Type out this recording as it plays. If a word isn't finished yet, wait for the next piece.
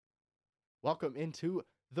Welcome into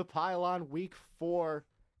the Pylon Week 4.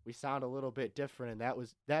 We sound a little bit different, and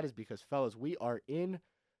that is because, fellas, we are in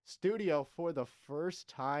studio for the first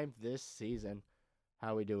time this season.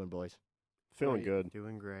 How we doing, boys? Feeling good.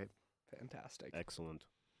 Doing great. Fantastic. Excellent.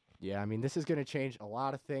 Yeah, I mean, this is going to change a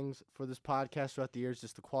lot of things for this podcast throughout the years.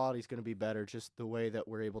 Just the quality is going to be better. Just the way that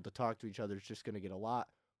we're able to talk to each other is just going to get a lot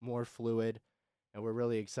more fluid, and we're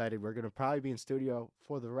really excited. We're going to probably be in studio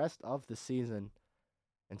for the rest of the season,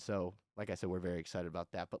 and so, like I said, we're very excited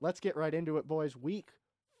about that. But let's get right into it, boys. Week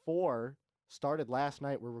 4 started last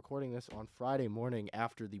night. We're recording this on Friday morning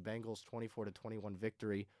after the Bengals 24-21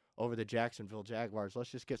 victory over the Jacksonville Jaguars.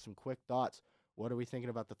 Let's just get some quick thoughts. What are we thinking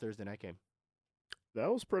about the Thursday night game?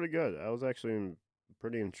 That was pretty good. I was actually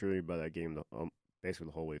pretty intrigued by that game basically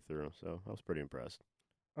the whole way through, so I was pretty impressed.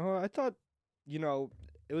 I thought,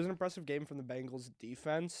 it was an impressive game from the Bengals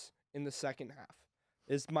defense in the second half.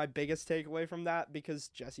 Is my biggest takeaway from that because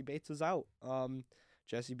Jesse Bates was out.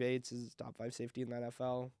 Jesse Bates is top 5 safety in the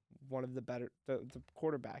NFL, one of the better, the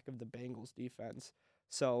quarterback of the Bengals defense.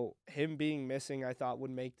 So him being missing, I thought,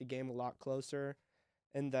 would make the game a lot closer.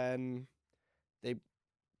 And then they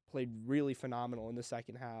played really phenomenal in the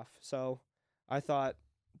second half. So I thought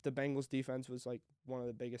the Bengals defense was like one of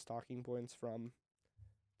the biggest talking points from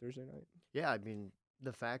Thursday night. Yeah, I mean,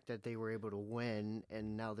 the fact that they were able to win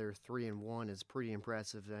and now they're 3-1 is pretty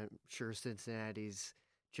impressive. I'm sure Cincinnati's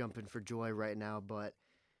jumping for joy right now, but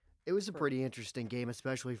it was a pretty interesting game,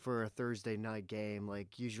 especially for a Thursday night game.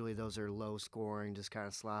 Like, usually those are low scoring, just kind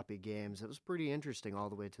of sloppy games. It was pretty interesting all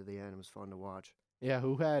the way to the end. It was fun to watch. Yeah,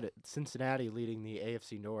 who had Cincinnati leading the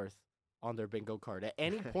AFC North on their bingo card at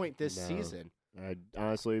any point this season?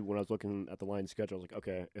 Honestly, when I was looking at the Lions' schedule, I was like,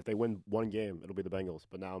 okay, if they win one game, it'll be the Bengals.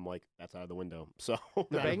 But now I'm like, that's out of the window. So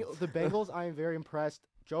the Bengals, I am very impressed.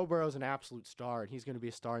 Joe Burrow's an absolute star, and he's going to be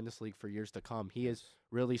a star in this league for years to come. He is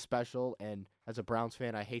really special, and as a Browns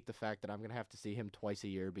fan, I hate the fact that I'm going to have to see him twice a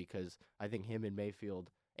year because I think him and Mayfield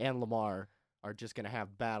and Lamar are just going to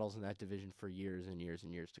have battles in that division for years and years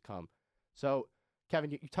and years to come. So,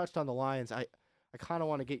 Kevin, you touched on the Lions. I kind of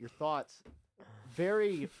want to get your thoughts.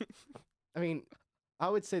 I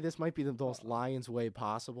would say this might be the most Lions way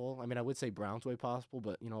possible. I mean, I would say Browns way possible,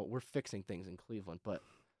 but, we're fixing things in Cleveland. But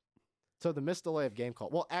so the missed delay of game call.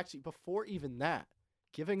 Well, actually, before even that,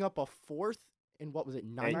 giving up a fourth in, what was it,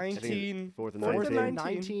 19? Fourth and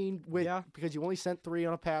 19 with, because you only sent 3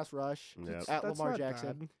 on a pass rush at That's Lamar not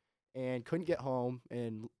Jackson bad. and couldn't get home,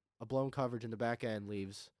 and a blown coverage in the back end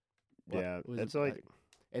leaves. It's like...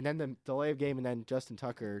 And then the delay of game, and then Justin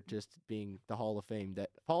Tucker just being the Hall of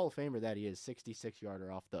Famer that he is, 66-yarder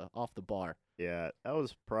off the bar. Yeah, that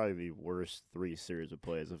was probably the worst 3 series of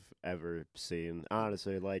plays I've ever seen.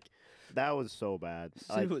 Honestly, that was so bad.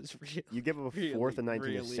 It was really, you give up a 4th and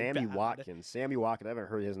 19 to Sammy Watkins. Sammy Watkins, I haven't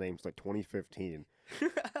heard his name since 2015.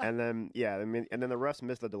 And then, and then the refs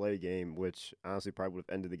missed the delay game, which honestly probably would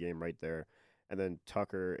have ended the game right there. And then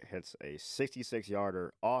Tucker hits a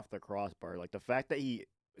 66-yarder off the crossbar. Like, the fact that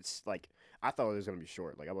it's like, I thought it was going to be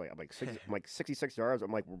short. I'm like 66 yards.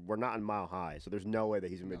 I'm like, we're not in Mile High, so there's no way that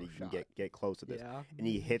he's going to even get close to this. Yeah, and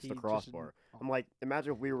he hits the crossbar. I'm like,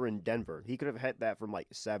 imagine if we were in Denver. He could have hit that from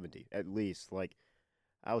 70 at least. Like,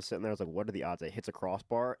 I was sitting there, I was like, what are the odds that it hits a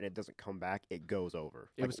crossbar and it doesn't come back? It goes over.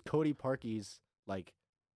 It was Cody Parkey's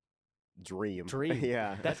dream.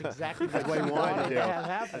 Yeah. That's exactly what he wanted to do.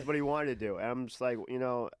 That's what he wanted to do. And I'm just like,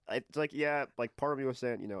 it's like, part of me was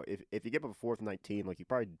saying, if you give up a 4th and 19, you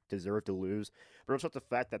probably deserve to lose. But it's just the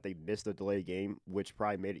fact that they missed the delay game, which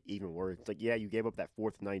probably made it even worse. It's like, you gave up that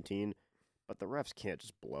 4th and 19, but the refs can't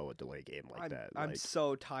just blow a delay game like that. I'm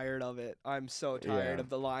so tired of it. I'm so tired of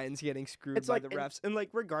the Lions getting screwed by the refs. And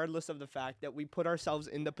regardless of the fact that we put ourselves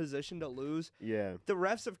in the position to lose, the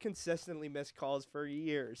refs have consistently missed calls for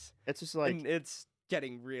years. It's just like, and it's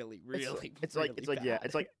getting really, really, bad.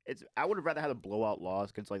 I would have rather had a blowout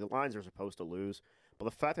loss because the Lions are supposed to lose. But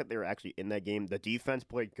the fact that they were actually in that game, the defense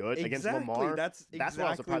played good against Lamar. That's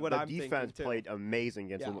exactly what I'm thinking, the defense played amazing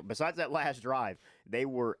against Lamar. Besides that last drive, they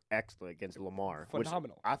were excellent against Lamar.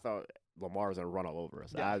 Phenomenal. I thought Lamar was going to run all over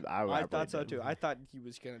us. Yeah, I thought so too. I thought he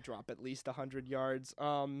was going to drop at least 100 yards.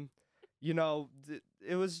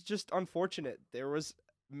 It was just unfortunate. There was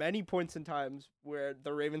many points in times where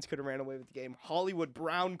the Ravens could have ran away with the game. Hollywood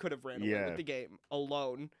Brown could have ran away with the game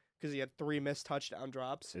alone because he had 3 missed touchdown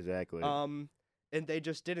drops. Exactly. And they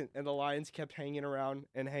just didn't. And the Lions kept hanging around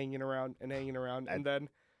and hanging around and hanging around. And then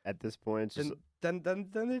at this point, then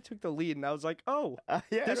they took the lead, and I was like,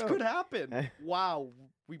 this could happen. Wow,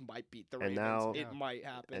 we might beat the Ravens. It might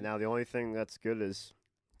happen. And now the only thing that's good is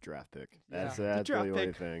draft pick. That's the really the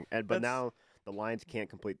only thing. But now the Lions can't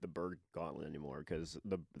complete the bird gauntlet anymore because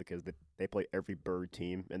they play every bird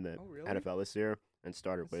team in the NFL this year, and it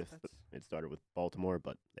started with Baltimore,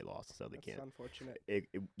 but they lost, so they can't. That's unfortunate. It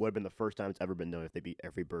would have been the first time it's ever been done if they beat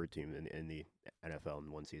every bird team in the NFL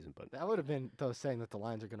in one season. But that would have been though saying that the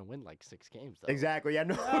Lions are going to win like 6 games. Though. Exactly. Yeah.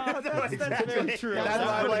 No. That's very true.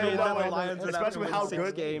 That's why the Lions especially with how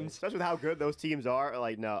good games. Especially with how good those teams are.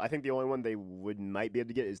 Like, no, I think the only one they might be able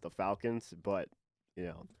to get is the Falcons, but you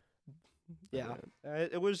know. Yeah,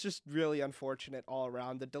 it was just really unfortunate all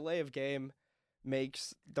around. The delay of game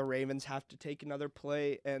makes the Ravens have to take another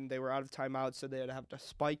play, and they were out of timeout, so they'd have to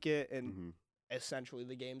spike it, and essentially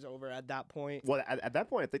the game's over at that point. Well, at that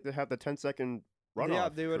point, I think they have the 10-second runoff. Yeah,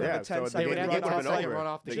 they would have a 10-second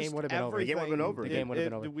runoff. The game would have been over. The game would have been over. The game would have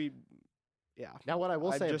been over. Yeah. Now, what I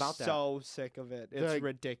will say about that, I'm just so sick of it. It's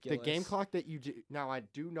ridiculous. The game clock that you do now, I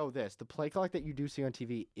do know this. The play clock that you do see on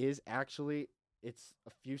TV is actually it's a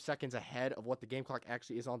few seconds ahead of what the game clock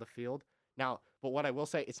actually is on the field. Now, but what I will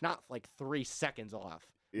say, it's not like 3 seconds off.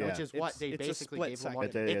 Yeah. Which is what they basically gave them.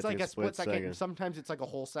 It's like a split second. Sometimes it's like a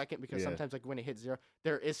whole second because sometimes like when it hits 0,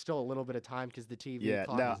 there is still a little bit of time because the TV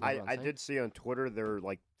clock is I did see on Twitter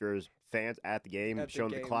there's fans at the game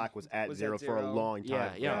showing the clock was at 0 for a long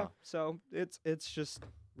time. Yeah. So it's just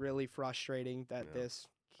really frustrating that this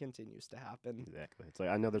continues to happen. Exactly. It's like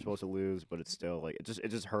I know they're supposed to lose, but it's still like it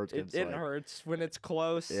just hurts. It hurts when it's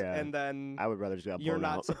close, and then I would rather just got blown you're out.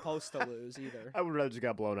 not supposed to lose either. I would rather just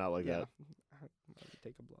got blown out like that.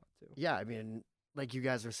 Take a block too. Yeah, I mean, like you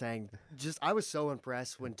guys were saying, I was so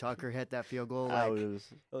impressed when Tucker hit that field goal. Like,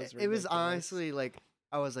 it was honestly like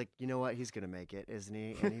I was like, you know what, he's gonna make it, isn't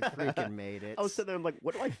he? And he freaking made it. I was sitting there, I'm like,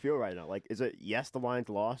 what do I feel right now? Like, is it yes, the Lions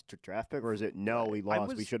lost to draft pick, or is it no, we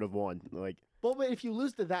lost, we should have won? Like, well, but if you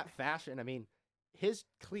lose to that fashion, I mean, his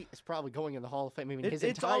cleat is probably going in the Hall of Fame. I mean,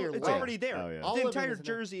 it's already there. Oh, yeah. The entire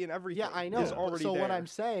jersey and everything. Yeah, I know. Is already so there. what I'm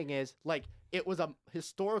saying is, like, it was a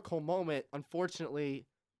historical moment. Unfortunately,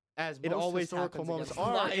 as it most always historical moments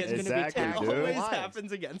are, are, it's going to be tagged. It always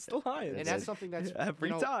happens against the Lions, and that's something that's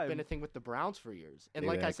every time been a thing with the Browns for years. And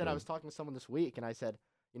like I said, I was talking to someone this week, and I said,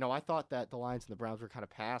 I thought that the Lions and the Browns were kind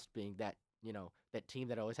of past being that, that team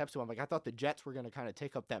that always happens to. I'm like, I thought the Jets were going to kind of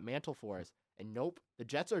take up that mantle for us, and nope, the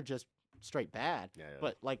Jets are just straight bad.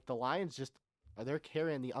 But like the Lions just. They're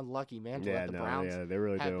carrying the unlucky mantle that the Browns they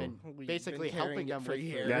really have do. been basically helping them for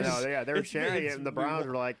years. They're sharing it, and the Browns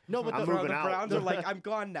are like, no, but I'm the moving out. Browns are like, I'm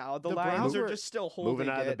gone now. The Lions are just still holding moving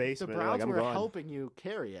out of the it. basement. The Browns like, were gone. helping you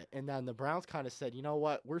carry it, and then the Browns kind of said, you know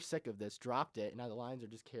what, we're sick of this, dropped it, and now the Lions are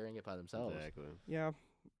just carrying it by themselves. Exactly. Yeah,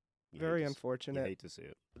 very unfortunate. You hate to see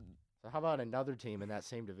it. So how about another team in that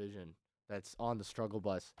same division that's on the struggle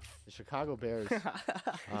bus? The Chicago Bears.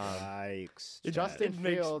 Justin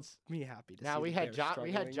Fields. Makes me happy to now see we had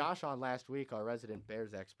we had Josh on last week, our resident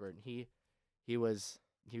Bears expert, and he was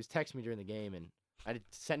texting me during the game, and I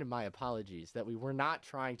sent him my apologies that we were not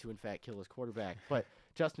trying to in fact kill his quarterback, but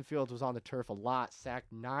Justin Fields was on the turf a lot,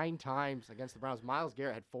 sacked 9 times against the Browns. Myles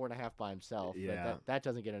Garrett had 4.5 by himself. Yeah. That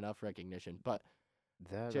doesn't get enough recognition. But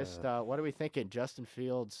what are we thinking? Justin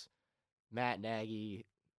Fields, Matt Nagy,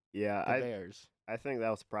 the Bears. I think that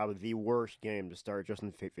was probably the worst game to start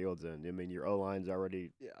Justin Fields in. I mean, your O-line's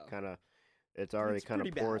already kind of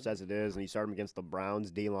porous as it is, and you start him against the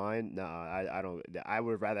Browns D-line. No, I don't. I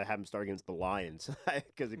would rather have him start against the Lions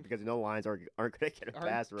because Lions aren't going to get a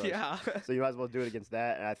pass rush. Yeah. So you might as well do it against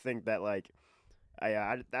that. And I think that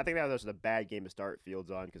I think that was just a bad game to start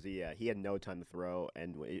Fields on because he had no time to throw,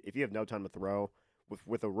 and if you have no time to throw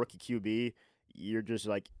with a rookie QB, you're just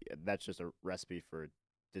like that's just a recipe for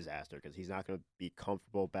disaster because he's not going to be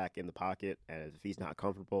comfortable back in the pocket, and if he's not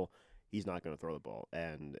comfortable, he's not going to throw the ball.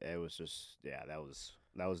 And it was just that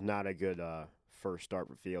was not a good first start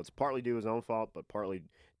for Fields. Partly due to his own fault, but partly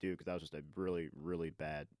due because that was just a really, really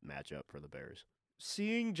bad matchup for the Bears.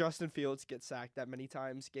 Seeing Justin Fields get sacked that many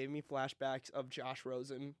times gave me flashbacks of Josh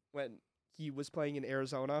Rosen when he was playing in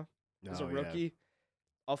Arizona as a rookie.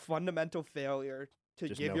 A fundamental failure to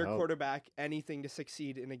give your quarterback anything to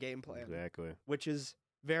succeed in a game plan. Exactly. Which is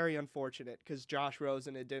very unfortunate because Josh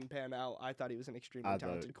Rosen, it didn't pan out. I thought he was an extremely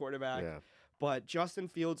talented quarterback. Yeah. But Justin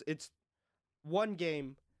Fields, it's one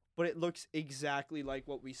game, but it looks exactly like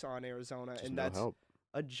what we saw in Arizona. Just and no that's help.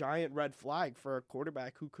 A giant red flag for a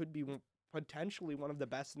quarterback who could be potentially one of the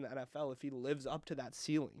best in the NFL if he lives up to that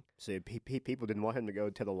ceiling. So people didn't want him to go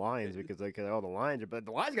to the Lions because the Lions got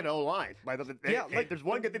an O-line. There's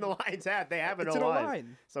one good thing the Lions have. They have an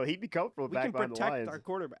O-line. So he'd be comfortable back behind the Lions. We can protect our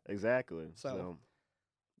quarterback. Exactly. So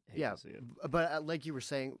yeah, but like you were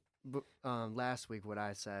saying last week, what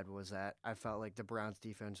I said was that I felt like the Browns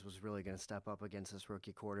defense was really going to step up against this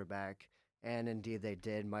rookie quarterback, And indeed they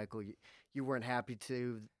did. Michael, you weren't happy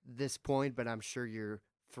to this point, but I'm sure you're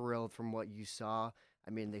thrilled from what you saw. I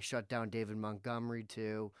mean, they shut down David Montgomery,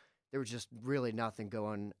 too. There was just really nothing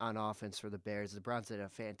going on offense for the Bears. The Browns did a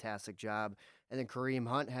fantastic job. And then Kareem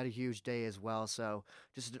Hunt had a huge day as well. So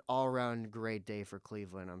just an all-around great day for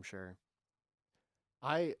Cleveland, I'm sure.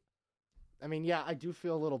 I mean, yeah, I do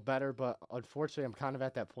feel a little better, but unfortunately, I'm kind of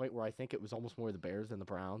at that point where I think it was almost more the Bears than the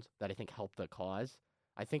Browns that I think helped the cause.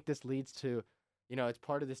 I think this leads to, it's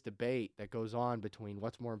part of this debate that goes on between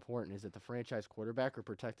what's more important. Is it the franchise quarterback or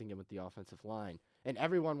protecting him with the offensive line? And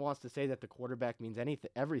everyone wants to say that the quarterback means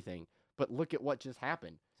everything, but look at what just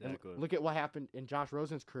happened. Exactly. Look at what happened in Josh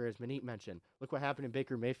Rosen's career, as Manit mentioned. Look what happened in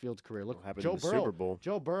Baker Mayfield's career. Look, what happened Joe in the Burrow, Super Bowl.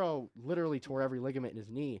 Joe Burrow literally tore every ligament in his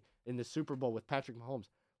knee in the Super Bowl with Patrick Mahomes.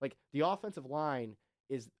 Like, the offensive line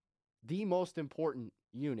is the most important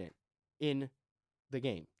unit in the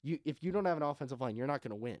game. If you don't have an offensive line, you're not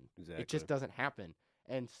going to win. Exactly. It just doesn't happen.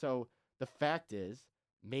 And so the fact is,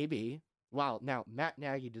 now Matt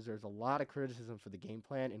Nagy deserves a lot of criticism for the game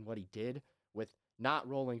plan and what he did with not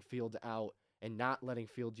rolling Fields out and not letting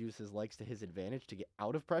Fields use his legs to his advantage to get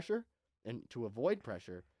out of pressure and to avoid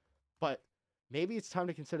pressure. But maybe it's time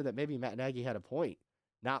to consider that maybe Matt Nagy had a point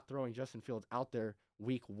not throwing Justin Fields out there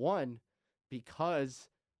week 1 because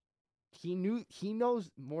he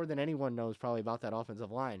knows more than anyone knows probably about that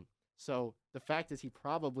offensive line. So the fact is he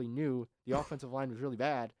probably knew the offensive line was really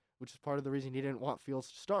bad, which is part of the reason he didn't want Fields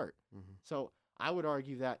to start. Mm-hmm. So I would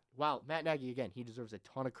argue that, Matt Nagy, again, he deserves a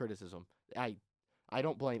ton of criticism. I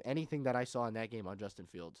don't blame anything that I saw in that game on Justin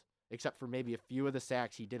Fields, except for maybe a few of the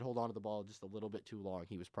sacks. He did hold on to the ball just a little bit too long.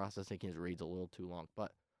 He was processing his reads a little too long.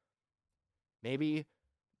 But maybe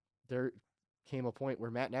there came a point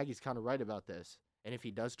where Matt Nagy's kind of right about this. And if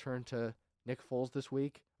he does turn to Nick Foles this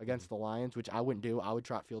week against the Lions, which I wouldn't do, I would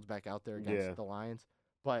trot Fields back out there against the Lions.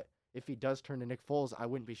 But if he does turn to Nick Foles, I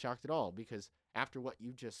wouldn't be shocked at all because after what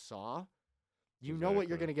you just saw, you know what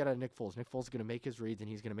you're going to get out of Nick Foles. Nick Foles is going to make his reads, and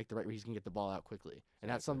he's going to make the right read. He's going to get the ball out quickly.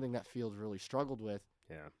 And that's something that Fields really struggled with.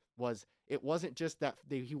 Yeah. It wasn't just that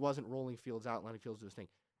he wasn't rolling Fields out and letting Fields do his thing.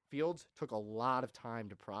 Fields took a lot of time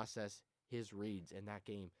to process his reads in that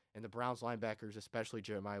game. And the Browns linebackers, especially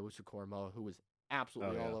Jeremiah Owusu-Koramoah, who was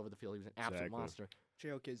absolutely all over the field. He was an absolute monster.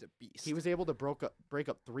 JOK is a beast. He was able to break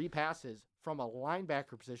up 3 passes from a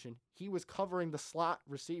linebacker position. He was covering the slot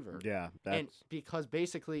receiver. Yeah. And because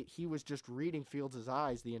basically he was just reading Fields'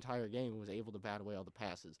 eyes the entire game and was able to bat away all the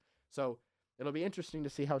passes. So it'll be interesting to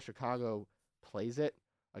see how Chicago plays it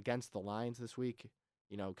against the Lions this week.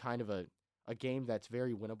 Kind of a game that's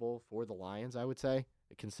very winnable for the Lions, I would say,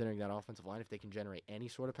 considering that offensive line, if they can generate any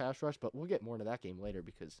sort of pass rush. But we'll get more into that game later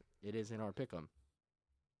because it is in our pick'em.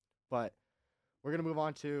 But we're going to move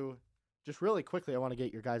on to, just really quickly, I want to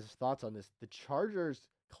get your guys' thoughts on this. The Chargers'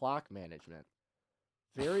 clock management.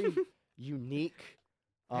 Very unique.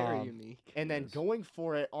 Very unique. And then going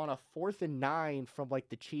for it on a 4th and 9 from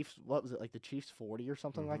the Chiefs, what was it, the Chiefs 40 or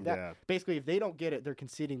something like that? Yeah. Basically, if they don't get it, they're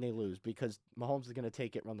conceding they lose because Mahomes is going to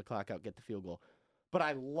take it, run the clock out, get the field goal. But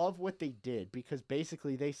I love what they did because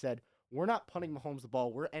basically they said, we're not punting Mahomes the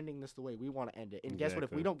ball. We're ending this the way we want to end it. And guess what?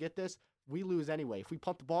 If we don't get this, we lose anyway. If we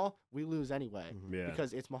punt the ball, we lose anyway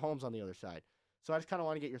because it's Mahomes on the other side. So I just kind of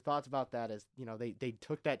want to get your thoughts about that as, they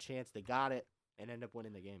took that chance, they got it, and ended up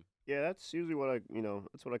winning the game. Yeah, that's usually what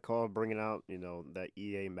that's what I call bringing out, that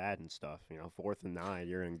EA Madden stuff. 4th and 9,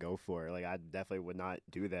 you're going to go for it. I definitely would not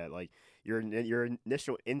do that. Your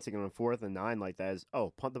initial instinct on 4th and 9 like that is,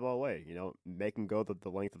 punt the ball away, make them go the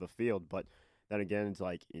length of the field. But then again, it's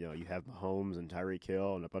you have Mahomes and Tyreek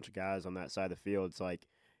Hill and a bunch of guys on that side of the field. It's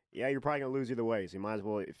yeah, you're probably going to lose either way. So you might as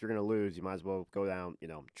well, if you're going to lose, you might as well go down,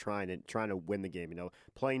 trying to win the game,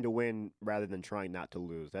 playing to win rather than trying not to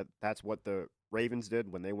lose. That's what the Ravens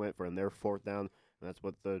did when they went for their 4th down, and that's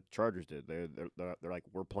what the Chargers did. They're like,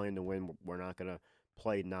 we're playing to win. We're not going to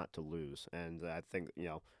play not to lose. And I think,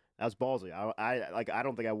 that was ballsy. I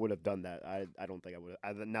don't think I would have done that. I don't think I would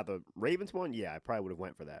have. Now the Ravens one, yeah, I probably would have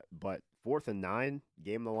went for that. But 4th and 9,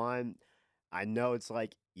 game on the line, I know it's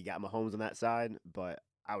you got Mahomes on that side, but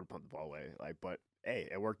I would pump the ball away. But hey,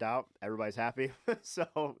 it worked out. Everybody's happy. So,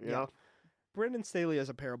 you know. Brandon Staley has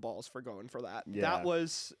a pair of balls for going for that. Yeah. That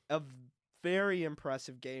was a very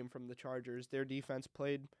impressive game from the Chargers. Their defense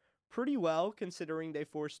played pretty well considering they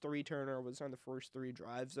forced 3 turnovers on the first 3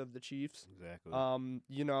 drives of the Chiefs. Exactly.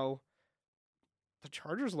 The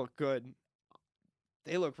Chargers look good.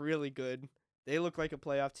 They look really good. They look like a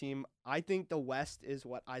playoff team. I think the West is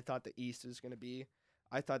what I thought the East is going to be.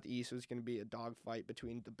 I thought the East was going to be a dogfight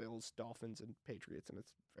between the Bills, Dolphins, and Patriots, and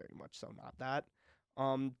it's very much so not that.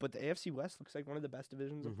 But the AFC West looks like one of the best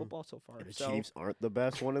divisions of football so far. And the So, Chiefs aren't the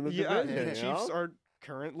best one in the yeah, division. the Chiefs are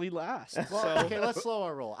currently last. Well, So okay, let's slow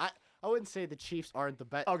our roll. I wouldn't say the Chiefs aren't the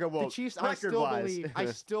best. Okay, well, the Chiefs, record-wise. I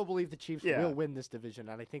still believe the Chiefs Yeah. will win this division,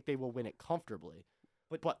 and I think they will win it comfortably.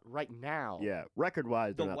 But right now, Yeah,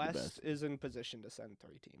 record-wise, the they're not the West best. is in position to send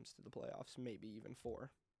 3 teams to the playoffs, maybe even 4.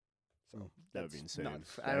 So That would be that's insane.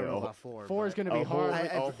 nuts. I don't know about 4. four is but going to be A whole- hard. I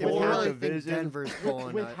a if whole you really division. think Denver's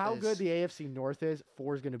pulling With how good is- the AFC North is,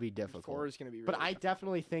 4 is going to be difficult. 4 is going to be. But really I tough.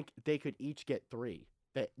 definitely think they could each get 3,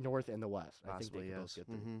 the North and the West. I think Possibly, they could yes. both get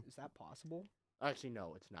 3. Mhm. Is that possible? Actually,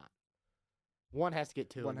 no, it's not. One has to get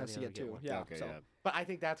 2. One and has to then the get other 2. one. Yeah. Okay, so yeah. But I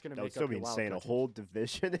think that's going to That would make still up be your wild insane. A card teams. whole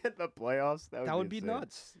division in the playoffs. That would be insane.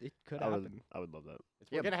 nuts. It could I would, happen. I would love that. It's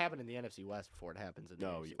going to happen in the NFC West before it happens in the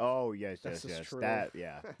No. AFC West. Oh, yes, This yes, is yes. true.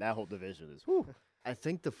 That whole division is. Whew. I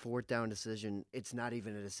think the 4th down decision, it's not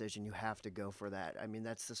even a decision. You have to go for that. I mean,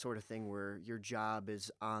 that's the sort of thing where your job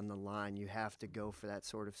is on the line. You have to go for that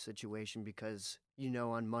sort of situation because,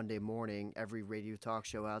 on Monday morning, every radio talk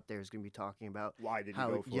show out there is going to be talking about Why did you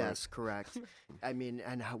how go for yes, correct. I mean,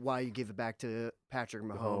 and why you give it back to Patrick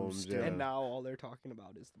Mahomes. Mahomes, to- yeah. And now all they're talking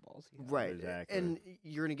about is the balls. he has. Right. Exactly. And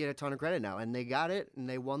you're going to get a ton of credit now. And they got it, and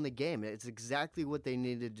they won the game. It's exactly what they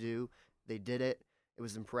needed to do. They did it. It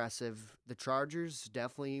was impressive. The Chargers,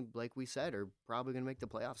 definitely, like we said, are probably going to make the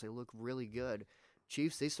playoffs. They look really good.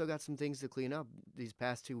 Chiefs, they still got some things to clean up. These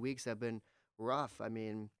past 2 weeks have been rough. I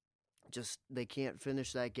mean, just they can't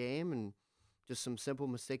finish that game, and just some simple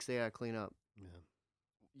mistakes they got to clean up.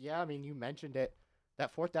 Yeah, I mean, you mentioned it.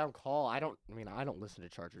 That 4th down call, I don't listen to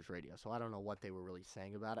Chargers radio, so I don't know what they were really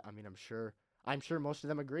saying about it. I mean, I'm sure most of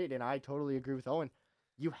them agreed, and I totally agree with Owen.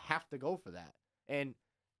 You have to go for that. And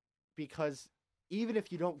because even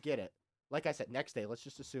if you don't get it, like I said, next day, let's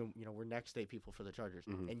just assume, we're next day people for the Chargers,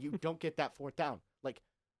 and you don't get that 4th down, like,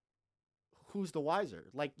 who's the wiser?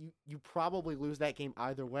 Like, you probably lose that game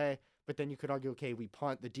either way, but then you could argue, okay, we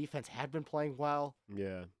punt. The defense had been playing well.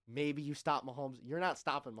 Yeah. Maybe you stop Mahomes. You're not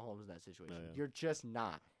stopping Mahomes in that situation. Yeah. You're just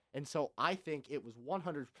not. And so I think it was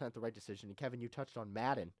 100% the right decision. And Kevin, you touched on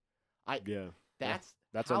Madden.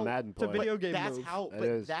 That's a Madden It's a play. video game That's move. how. That But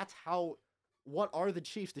is. that's how. What are the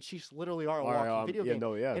Chiefs? The Chiefs literally are a All right, walking video yeah, game.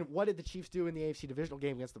 no, yeah. And what did the Chiefs do in the AFC divisional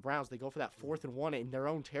game against the Browns? They go for that 4th and 1 in their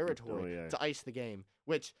own territory yeah. to ice the game.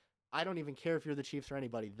 Which I don't even care if you're the Chiefs or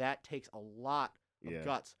anybody. That takes a lot of Yeah.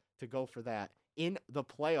 guts to go for that. In the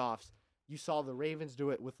playoffs, you saw the Ravens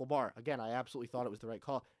do it with Lamar. Again, I absolutely thought it was the right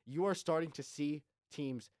call. You are starting to see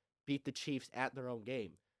teams beat the Chiefs at their own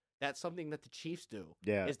game. That's something that the Chiefs do.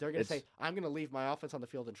 Yeah. Is they're going to it's- say, I'm going to leave my offense on the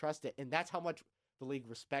field and trust it. And that's how much the league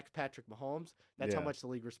respects Patrick Mahomes. That's how Yeah. much the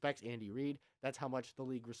league respects Andy Reid. That's how much the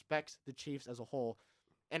league respects the Chiefs as a whole.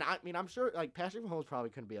 And I mean, I'm sure like Patrick Mahomes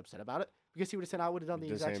probably couldn't be upset about it because he would have said, I would have done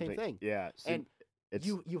the exact same thing. Yeah. See, And it's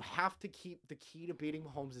you have to keep the key to beating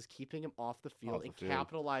Mahomes is keeping him off the field Off the and field.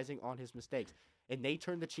 capitalizing on his mistakes. And they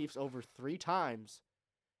turned the Chiefs over 3 times,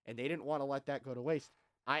 and they didn't want to let that go to waste.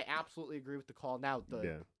 I absolutely agree with the call. Now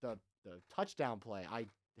the touchdown play, I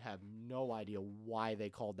have no idea why they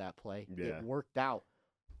called that play. Yeah. It worked out.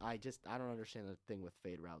 I don't understand the thing with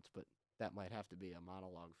fade routes, but that might have to be a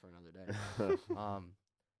monologue for another day.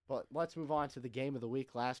 But let's move on to the game of the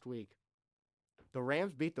week last week. The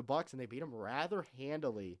Rams beat the Bucs, and they beat them rather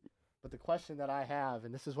handily. But the question that I have,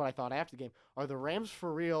 and this is what I thought after the game, are the Rams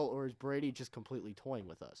for real, or is Brady just completely toying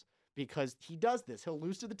with us? Because he does this. He'll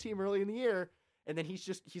lose to the team early in the year, and then he's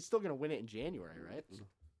still going to win it in January, right?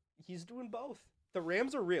 He's doing both. The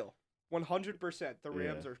Rams are real. 100%. The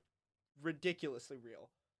Rams are ridiculously real.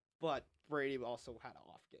 But Brady also had an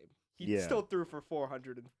off game. He still threw for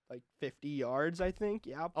 450 yards, I think.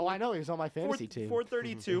 Yeah. Oh, I know. He was on my fantasy team.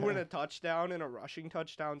 432 and a touchdown and a rushing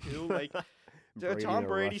touchdown, too. Like, Brady Tom and a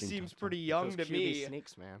Brady rushing seems touchdown. pretty young Those to QB me.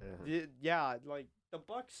 sneaks, man. Yeah, like, the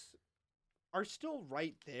Bucs are still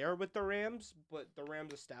right there with the Rams, but the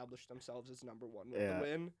Rams established themselves as number 1 with the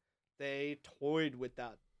win. They toyed with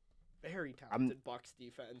that very talented Bucs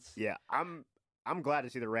defense. Yeah, I'm glad to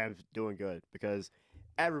see the Rams doing good because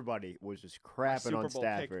everybody was just crapping Super on Bowl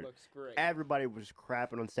Stafford. pick looks great. Everybody was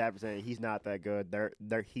crapping on Stafford, saying he's not that good.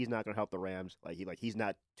 He's not going to help the Rams. He's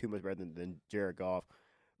not too much better than Jared Goff.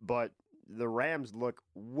 But the Rams look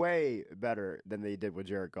way better than they did with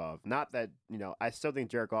Jared Goff. Not that I still think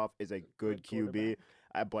Jared Goff is a good QB.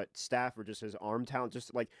 But Stafford, just his arm talent,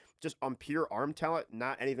 just on pure arm talent,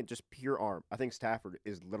 not anything, just pure arm. I think Stafford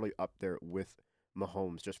is literally up there with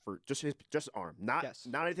Mahomes just his arm, not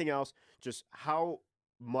anything else. Just how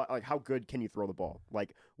good can you throw the ball?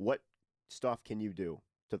 Like what stuff can you do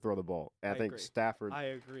to throw the ball. And I think agree. Stafford I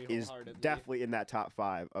agree is wholeheartedly. definitely in that top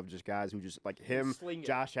 5 of just guys who just like him, Sling it.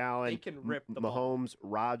 Josh Allen, They can rip the ball. Mahomes,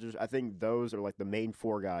 Rodgers. I think those are like the main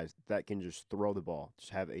 4 guys that can just throw the ball,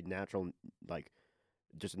 just have a natural like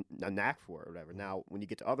just a knack for it or whatever. Now, when you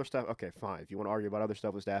get to other stuff, okay, fine. If you want to argue about other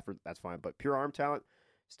stuff with Stafford, that's fine. But pure arm talent,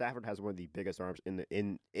 Stafford has one of the biggest arms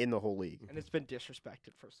in the whole league. And it's been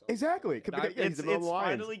disrespected for so long. Exactly. It's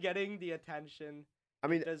finally getting the attention I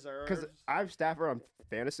mean, it deserves. because I have Stafford on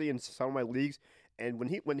fantasy in some of my leagues, and when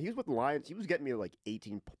he was with the Lions, he was getting me like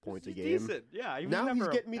 18 points a game. Decent. Yeah, he was Now never he's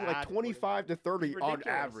getting me like bad 25 to 30 It's on ridiculous.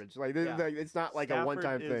 average. Like, Yeah. it's not like a Stafford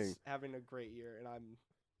one-time is thing. having a great year, and I'm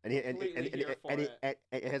And he completely here for and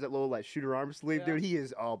it has that little like shooter arm sleeve, Yeah. dude. He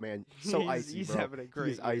is man, so He's- icy, he's bro. having a great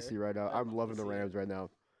He's icy year. right now. I I'm love loving to the see it. Rams right now.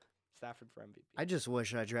 Stafford for MVP. I just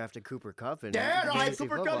wish I drafted Cooper Kupp in. Dad, I have fantasy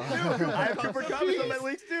Cooper football. Kupp too. I have Cooper Kupp in some of my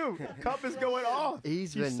leagues too. Kupp is going off.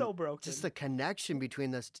 He's He's been so broken. just the connection between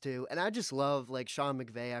those two, and I just love like Sean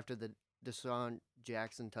McVay after the Deshaun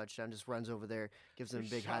Jackson touchdown, just runs over there, gives him a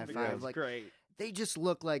big high Sean five. McVay's Like great. they just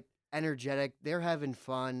look like energetic. They're having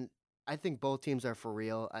fun. I think both teams are for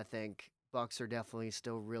real. I think Bucks are definitely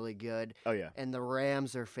still really good, Oh yeah. and the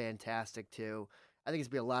Rams are fantastic too. I think it's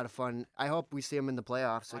gonna be a lot of fun. I hope we see them in the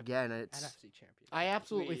playoffs again. It's NFC championship. I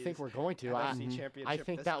absolutely think please. we're going to. NFC Mhm. championship. I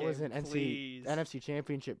think this that was game, an please. NFC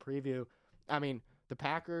Championship preview. I mean, the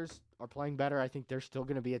Packers are playing better. I think they're still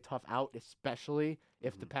going to be a tough out, especially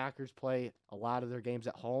if the Packers play a lot of their games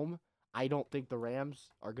at home. I don't think the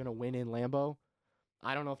Rams are going to win in Lambeau.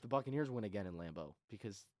 I don't know if the Buccaneers win again in Lambeau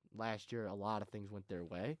because last year a lot of things went their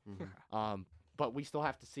way. But we still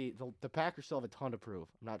have to see. The Packers still have a ton to prove.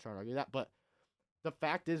 I'm not trying to argue that. But the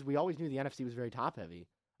fact is, we always knew the NFC was very top-heavy.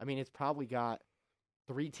 I mean, it's probably got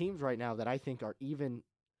 3 teams right now that I think are even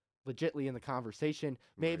legitly in the conversation.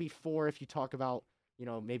 Maybe 4 if you talk about,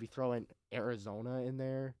 maybe throwing Arizona in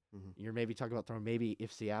there. You're maybe talking about throwing maybe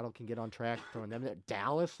if Seattle can get on track, throwing them there.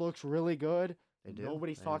 Dallas looks really good. They do.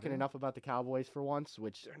 Nobody's They talking do. enough about the Cowboys for once,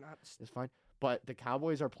 which They're not. is fine. But the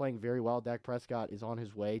Cowboys are playing very well. Dak Prescott is on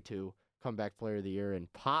his way to comeback player of the year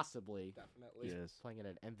and possibly Definitely. Yes. playing at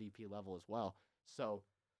an MVP level as well. So,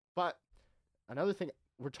 but another thing,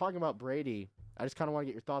 we're talking about Brady. I just kind of want to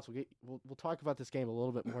get your thoughts. We'll talk about this game a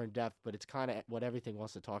little bit more in depth, but it's kind of what everything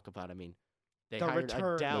wants to talk about. I mean, they The hired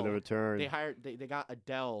return. Adele. The return. They got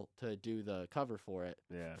Adele to do the cover for it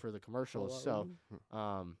Yeah. for the commercials. Hello.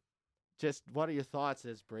 So, just what are your thoughts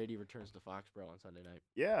as Brady returns to Foxborough on Sunday night?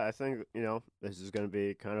 Yeah, I think this is going to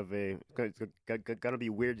be kind of it's going to be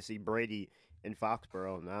weird to see Brady in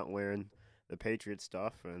Foxborough not wearing the Patriots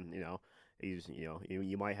stuff, and he's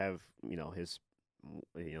you might have his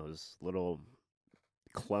his little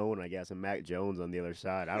clone, I guess, and Mac Jones on the other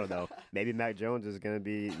side. I don't know. Maybe Mac Jones is going to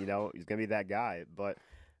be he's going to be that guy, but.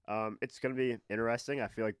 It's going to be interesting. I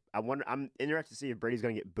feel like I'm interested to see if Brady's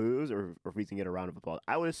going to get boos or if he's going to get a round of applause.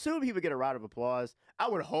 I would assume he would get a round of applause. I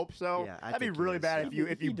would hope so. Yeah, I That'd be think he really is. bad if you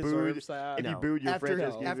He booed deserves that. if you No. booed your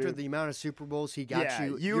franchise After QB. the amount of Super Bowls he got Yeah,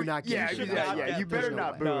 you're not getting yeah, to should that. not get you those. better no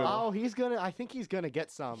not way. boo No. him. Oh, I think he's gonna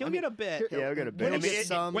get some. He'll I mean, get a bit. Yeah, we'll get a bit. He'll I mean, get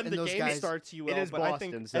some, when and the those game guys, starts, you will. It is but I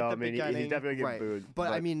think Boston, so at I the mean, beginning, he's definitely right. getting booed.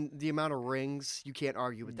 But I mean, the amount of rings, you can't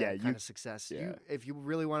argue with Yeah, that kind of success. yeah. If you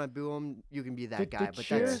really want to boo him, you can be that The guy. But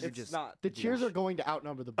cheers- that's you're it's just not. the cheers are going to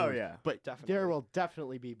outnumber the boos. Oh, yeah. but Definitely. there will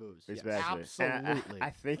definitely be boos. Yes, Especially. And absolutely.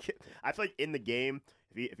 I feel like in the game,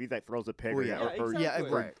 if he like throws a pick Oh, or, yeah. or, Yeah, or,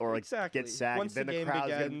 right. or like Exactly. gets sacked, Once then the the game crowd's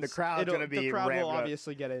begins, going to be the crowd will ramped up.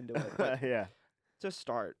 obviously get into it. But Yeah. to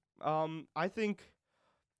start, I think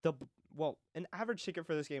an average ticket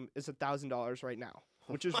for this game is $1,000 right now,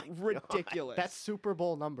 which is my God. ridiculous. That's Super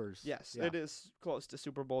Bowl numbers. Yes, Yeah. it is close to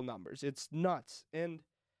Super Bowl numbers. It's nuts. And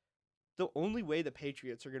the only way the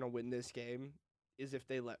Patriots are going to win this game is if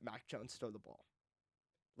they let Mac Jones throw the ball.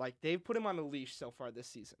 Like, they've put him on a leash so far this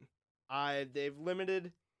season. They've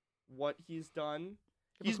limited what he's done.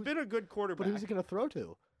 but He's who's- been a good quarterback. But who's he gonna throw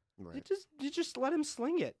to? right. You just let him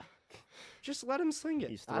sling it. Just let him sling it.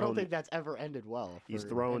 He's I don't thrown- think that's ever ended well. He's for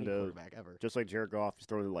thrown any to- quarterback ever. just like Jared Goff, he's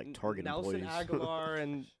throwing to like Target Nelson employees. Aguilar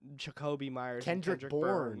and Jacoby Myers. Kendrick and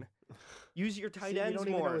Bourne. Use your tight See, ends you don't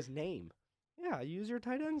even more. know his name. Yeah, use your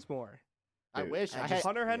tight ends more. I Dude, wish I I had. just-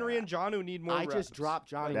 Hunter Henry yeah. and Johnu need more I reps. just dropped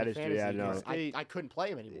Johnny That in is true, fantasy yeah, I know. because They- I couldn't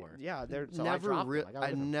play him anymore. Yeah, they're So I never dropped him. re- I got I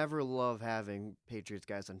rid of him. never love having Patriots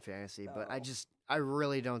guys on fantasy, but No. I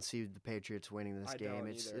really don't see the Patriots winning this I game. don't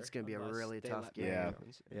It's either, going to be a unless really they tough let game. Yeah. Mac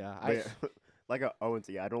Jones. Yeah, But yeah, like Owen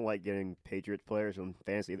said, I don't like getting Patriots players on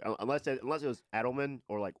fantasy unless it was Edelman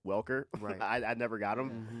or like Welker. Right. I never got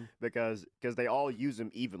them because they all use them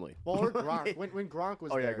evenly. Well, or Gronk. when Gronk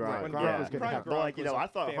was there, Gronk. when Yeah. was going to have. But like I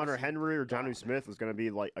thought Hunter fantasy Henry or Jonnu god. Smith was going to be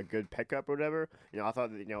like a good pickup or whatever. I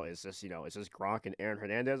thought that is this Gronk and Aaron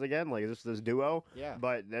Hernandez again? Like is this duo? Yeah.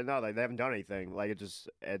 But they haven't done anything. Like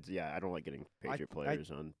I don't like getting Patriot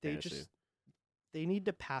players on fantasy. They need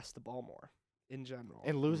to pass the ball more in general.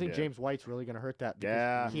 And losing James White's really going to hurt that.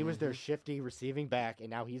 Because he was their shifty receiving back, and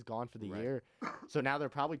now he's gone for the year. So now they're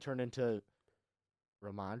probably turned into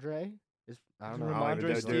Ramondre. I don't know.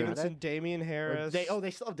 Ramondre Stevenson, Damian Harris. They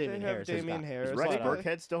still have Damian Harris. Damian Harris. Is Rex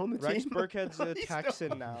Burkhead still on the team? Rex Burkhead's a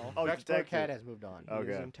Texan now. Rex Burkhead has moved on. He's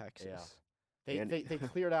in Texas. Yeah. They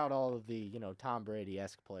cleared out all of the Tom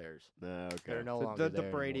Brady-esque players. Okay. They're no longer The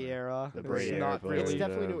there Brady anymore. era. The Brady It's era not players. It's really.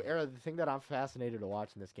 definitely a new era. The thing that I'm fascinated to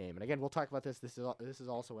watch in this game, and again, we'll talk about this. This is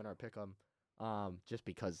also in our pick'em, just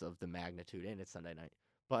because of the magnitude, and it's Sunday night.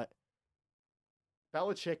 But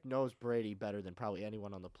Belichick knows Brady better than probably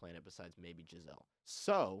anyone on the planet besides maybe Giselle.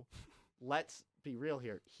 So let's be real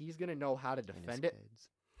here. He's gonna know how to defend it.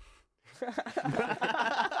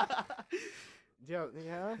 Yeah,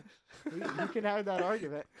 you can have that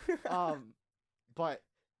argument. But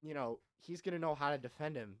he's gonna know how to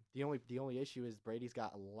defend him. The only issue is Brady's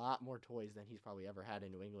got a lot more toys than he's probably ever had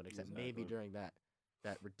in New England, except maybe during that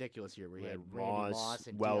ridiculous year where he had Randy Moss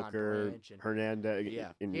and Deion Welker, Branch and Hernandez.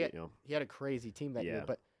 Yeah, and, he had a crazy team that year.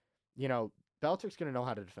 But Belichick's gonna know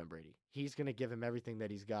how to defend Brady. He's gonna give him everything that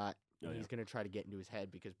he's got. And he's gonna try to get into his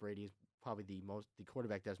head because Brady is probably the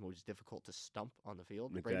quarterback that's most difficult to stump on the field.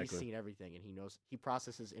 Exactly. Brady's seen everything, and he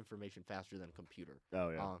processes information faster than a computer. Oh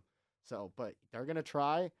yeah. But they're gonna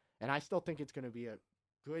try, and I still think it's gonna be a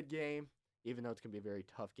good game, even though it's gonna be a very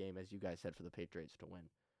tough game, as you guys said, for the Patriots to win.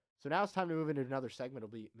 So now it's time to move into another segment. It'll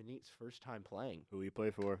be Manit's first time playing. Who he play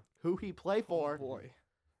for? Who he play for? Oh, boy.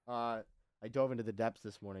 I dove into the depths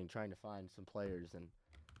this morning trying to find some players, and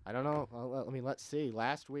I don't know. Let's see.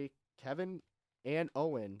 Last week, Kevin and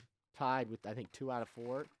Owen tied with, I think, 2 out of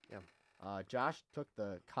 4. Yeah. Josh took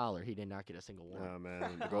the collar. He did not get a single one. Oh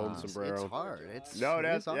man, the golden sombrero. It's hard.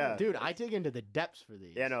 That's hard. Dude, I dig into the depths for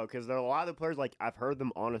these. Yeah, no, because there are a lot of the players like I've heard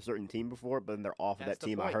them on a certain team before, but then they're off of That's that the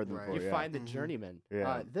team point. I heard them Right. for. You find the journeyman.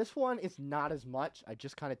 Yeah. This one is not as much. I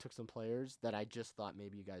just kind of took some players that I just thought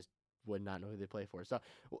maybe you guys would not know who they play for. So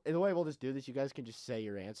the way we'll just do this, you guys can just say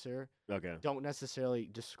your answer. Okay. Don't necessarily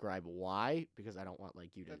describe why, because I don't want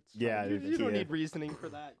you to. Yeah, You don't need reasoning for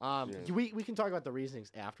that. We can talk about the reasonings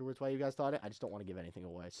afterwards why you guys thought it. I just don't want to give anything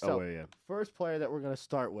away. So first player that we're gonna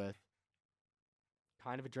start with,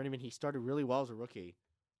 kind of a journeyman. He started really well as a rookie.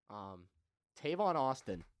 Tavon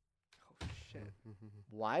Austin, Oh shit.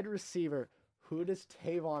 wide receiver. Who does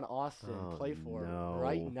Tavon Austin play for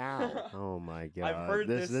right now? Oh my god! I've heard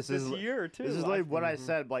this year too. This is like what I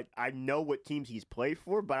said. Like I know what teams he's played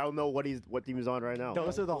for, but I don't know what team he's on right now.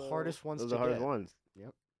 Those are the hardest ones. Those are the hardest ones.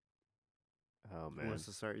 Yep. Oh Who man. wants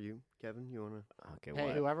to start? You, Kevin? You wanna? Okay. Hey,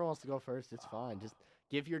 what? whoever wants to go first, it's fine. Just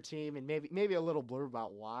give your team and maybe a little blurb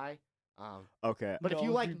about why. Okay. But if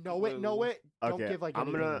you know it, don't Okay, give I'm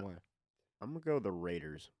anything gonna- more. I'm gonna go the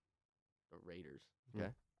Raiders. The Raiders. Yeah.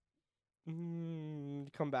 Okay.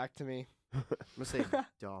 Come back to me. I'm gonna say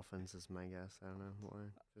Dolphins is my guess. I don't know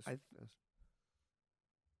why.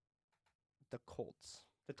 The Colts.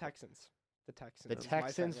 The Texans. The is my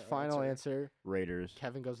Texans. Final answer. Raiders.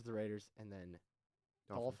 Kevin goes with the Raiders, and then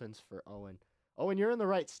Dolphins for Owen. Owen, you're in the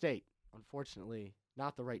right state. Unfortunately,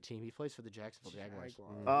 not the right team. He plays for the Jacksonville Jaguars.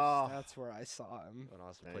 Oh. That's where I saw him. And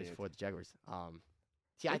also plays for the Jaguars.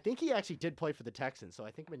 I think he actually did play for the Texans, so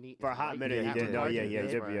I think Manit For a hot minute, he did. No, yeah, he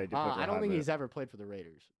did. I don't think he's ever played for the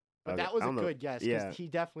Raiders. But Okay, that was I a don't know. good guess Yeah. because he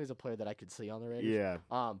definitely is a player that I could see on the Raiders. Yeah.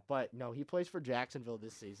 But no, he plays for Jacksonville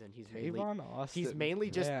this season. He's Austin,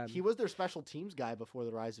 just man. he was their special teams guy before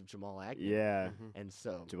the rise of Jamal Agnew. Yeah. And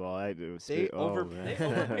so Jamal Agnew. They man.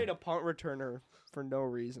 overpaid a punt returner for no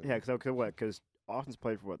reason. Yeah, because Austin's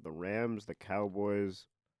played for what? The Rams, the Cowboys.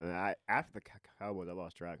 And after the Cowboys, I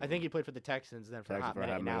lost track. I think he played for the Texans, then for a hot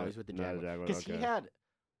minute, and now he's with the Jaguars. Because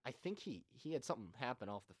he had something happen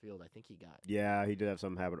off the field. I think he got. Yeah, he did have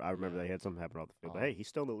something happen. I remember that he had something happen off the field. But hey, he's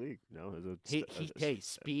still in the league.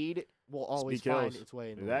 Speed will always Speed find kills. its way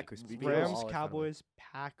in the Exactly, league. speed Speed will kills. Rams, always find a way. Cowboys,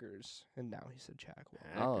 Packers, and now he said Jaguars.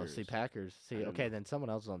 Oh, see, Packers. See, I don't okay, know. then someone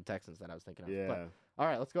else was on the Texans that I was thinking of. Yeah. But, all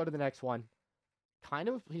right, let's go to the next one.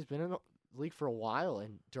 He's been in the league for a while,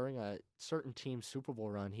 and during a certain team's Super Bowl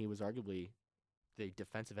run, he was arguably the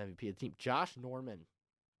defensive MVP of the team. Josh Norman.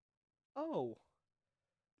 Oh.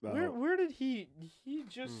 Where did he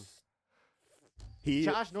just...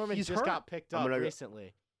 Josh Norman he's just hurt. got picked up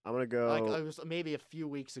recently. I'm gonna go. Like it was maybe a few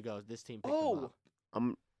weeks ago. This team picked him up.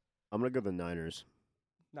 I'm gonna go the Niners.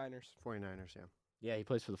 49ers, yeah. Yeah, he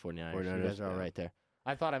plays for the 49ers. 49ers, You guys are all right there.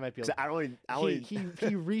 I thought I might be able to.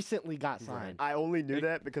 He recently got signed. I only knew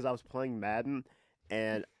that because I was playing Madden,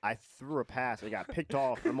 and I threw a pass and it got picked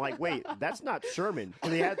off. I'm like, wait, that's not Sherman.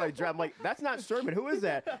 And he had like, I'm like, that's not Sherman. Who is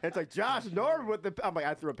that? And it's like Josh Norman with the. I'm like,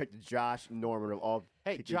 I threw a pick to Josh Norman of all.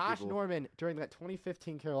 Hey, Josh Norman during that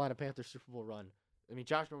 2015 Carolina Panthers Super Bowl run. I mean,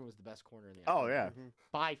 Josh Norman was the best corner in the NFL. Oh yeah,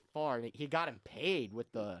 by far. I mean, he got him paid with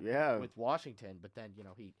with Washington, but then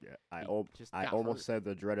he. Yeah, I almost said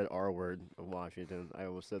the dreaded R word of Washington. I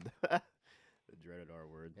almost said the dreaded R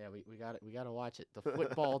word. Yeah, we got to watch it. The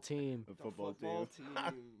football team. The football team.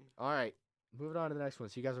 All right, moving on to the next one.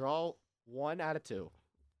 So you guys are all 1 out of 2.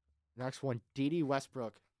 Next one, D.D.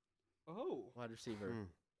 Westbrook. Oh, wide receiver.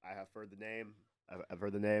 I have heard the name. I've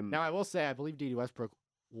heard the name. Now I will say, I believe D.D. Westbrook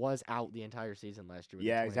was out the entire season last year. With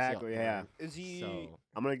yeah, the exactly. Yeah. Is he? So,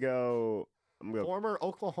 I'm gonna go. Former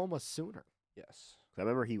Oklahoma Sooner. Yes. I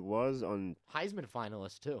remember he was on Heisman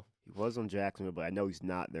finalist too. He was on Jacksonville, but I know he's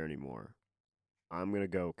not there anymore. I'm gonna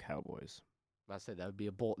go Cowboys. I said that would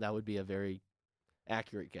be a very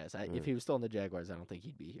accurate guess. If he was still in the Jaguars, I don't think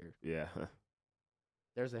he'd be here. Yeah.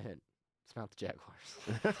 There's a hint. It's not the Jaguars.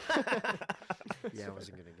 Yeah, I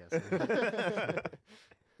wasn't gonna guess.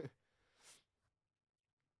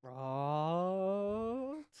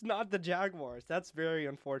 It's not the Jaguars. That's very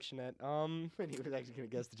unfortunate. He was actually gonna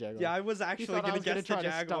guess the Jaguars. Yeah, I was actually gonna guess the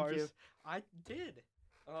Jaguars. To I did.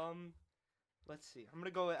 Let's see. I'm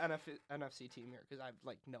gonna go with NFC team here because I have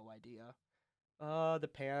like no idea. The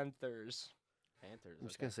Panthers. I'm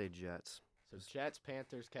just gonna say Jets. So Jets,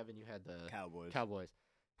 Panthers. Kevin, you had the Cowboys. Panthers,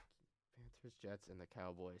 Jets, and the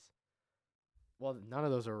Cowboys. Well, none of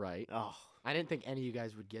those are right. Oh, I didn't think any of you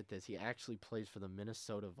guys would get this. He actually plays for the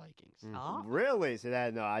Minnesota Vikings. Really? So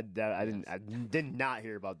that I did not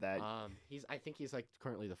hear about that. I think he's like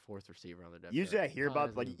currently the 4th receiver on the depth. Usually I hear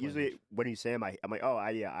about when you say him, I'm like, oh,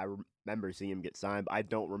 I remember seeing him get signed, but I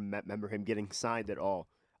don't remember him getting signed at all.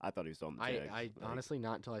 I thought he was on the Jags. I honestly,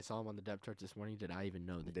 not until I saw him on the depth chart this morning did I even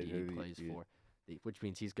know that he plays for, which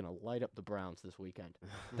means he's going to light up the Browns this weekend.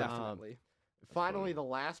 Definitely. Finally, the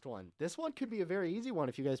last one. This one could be a very easy one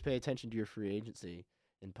if you guys pay attention to your free agency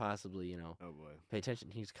and possibly, oh boy, pay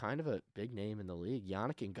attention. He's kind of a big name in the league.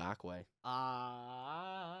 Yannick Ngakoue.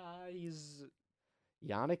 He's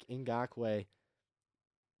Yannick Ngakoue.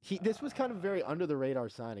 This was kind of a very under the radar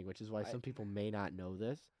signing, which is why some people may not know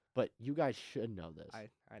this, but you guys should know this.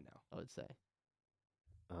 I know. I would say.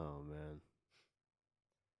 Oh man.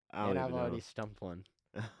 And I've already stumped one.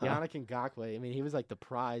 Yannick Ngakoue. I mean, he was like the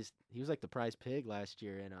prize pig last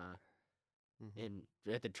year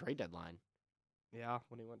at the trade deadline. Yeah,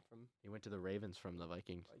 when he went to the Ravens from the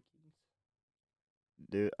Vikings.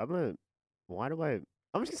 Dude, I'm just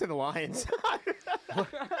gonna say the Lions.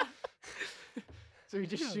 So he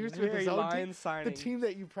just shoots with his own team, the team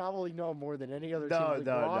that you probably know more than any other team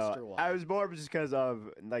roster-wise. I was more just because of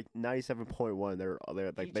like 97.1. They're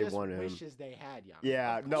like they wanted him. He just wishes they had Yannick.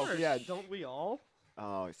 Yeah, yeah. Don't we all?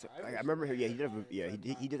 Oh, I remember him. Yeah,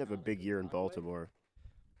 he did have a big year in Baltimore.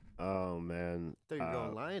 Oh man. I thought you were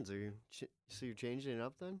going Lions. So you're changing it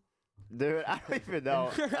up then? Dude, I don't even know.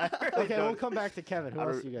 Okay, we'll come back to Kevin. Who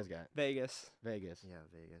else do you guys got? Vegas. Yeah, Vegas.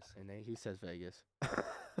 And then he says Vegas.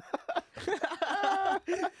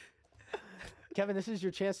 Kevin, this is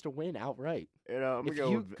your chance to win outright. I'm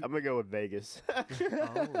gonna go with Vegas.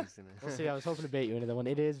 We'll see. I was hoping to bait you into that one.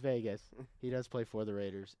 It is Vegas. He does play for the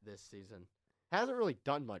Raiders this season. Hasn't really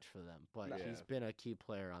done much for them, but he's been a key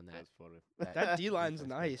player on that. That's funny. That D-line's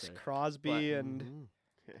nice. Crosby and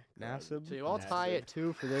Nassib. So you all tie at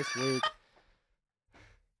 2 for this week.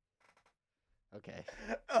 Okay.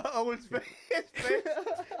 Owen's face.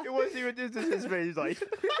 It wasn't even just his face. He's like,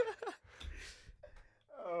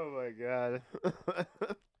 oh my god.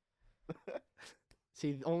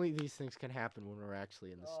 See, only these things can happen when we're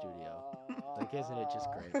actually in the studio. Like, isn't it just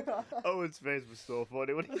great? Owen's face was so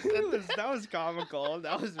funny when he said this. That was comical.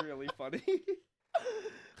 That was really funny.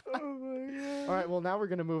 Oh my god. All right, well, now we're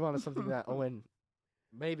going to move on to something that Owen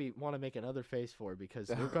maybe want to make another face for, because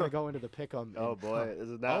we're going to go into the pick-em. Oh boy, this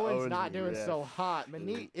is not Owen's not doing so hot.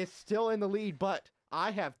 Manit is still in the lead, but I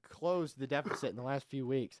have closed the deficit in the last few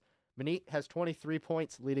weeks. Manit has 23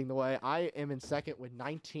 points leading the way. I am in second with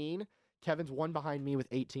 19. Kevin's 1 behind me with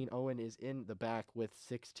 18. Owen is in the back with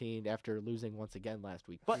 16 after losing once again last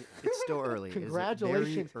week. But it's still early.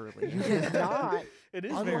 Congratulations. Is it very early? You did not. It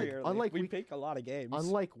is very early. We pick a lot of games.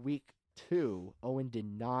 Unlike week 2, Owen did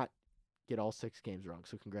not get all 6 games wrong.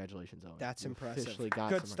 So congratulations, Owen. That's impressive. Officially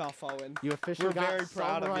got Good stuff, Owen. You officially We're got very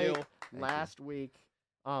proud of right you. last week.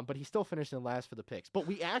 But he still finished in last for the picks. But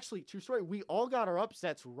we actually, true story, we all got our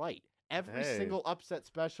upsets right. Every single upset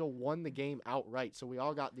special won the game outright, so we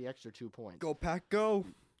all got the extra 2 points. Go Pack, go!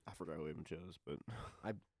 I forgot who even chose, but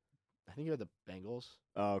I think you had the Bengals.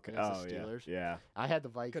 oh, okay. Against Oh, the Steelers. yeah. I had the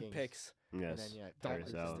Vikings. Good picks. And Yes. then, Very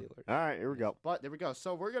Packers. solid. All right, here we go. But there we go.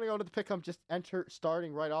 So we're going to go to the pick 'em, just enter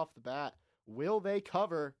starting right off the bat. Will they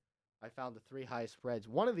cover? I found the 3 highest spreads.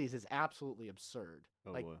 One of these is absolutely absurd.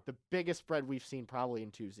 Oh, like boy. the biggest spread we've seen probably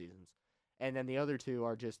in 2 seasons. And then the other 2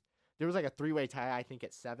 are just, there was like a 3-way tie, I think,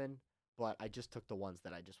 at 7. But I just took the ones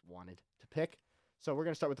that I just wanted to pick. So we're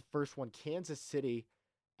going to start with the first one. Kansas City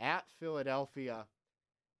at Philadelphia.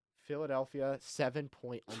 Philadelphia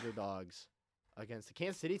 7-point underdogs against the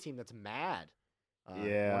Kansas City team that's mad. 1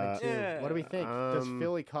 and 2. What do we think? Does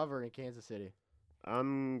Philly cover in Kansas City?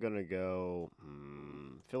 I'm going to go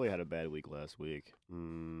Philly had a bad week last week.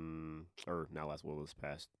 Or not last week, this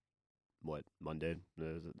past, Monday?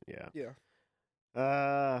 Yeah.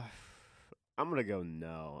 Yeah. I'm going to go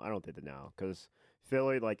no. I don't think that no. Because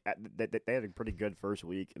Philly, they had a pretty good first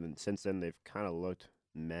week, and then since then they've kind of looked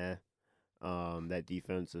meh. That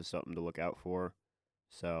defense is something to look out for.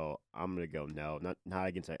 So I'm going to go no. Not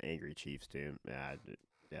against that angry Chiefs team.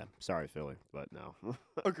 Yeah. Sorry, Philly, but no.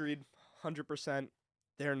 Agreed. 100%.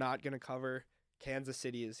 They're not going to cover. Kansas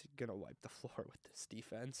City is going to wipe the floor with this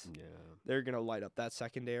defense. Yeah. They're going to light up that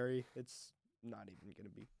secondary. It's not even going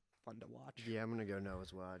to be fun to watch. Yeah, I'm going to go no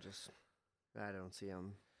as well. I don't see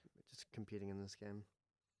them just competing in this game.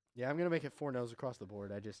 Yeah, I'm going to make it 4 no's across the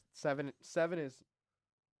board. I just, 7 is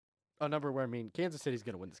a number where, Kansas City's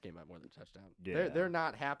going to win this game by more than a touchdown. Yeah. They're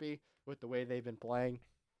not happy with the way they've been playing.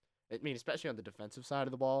 Especially on the defensive side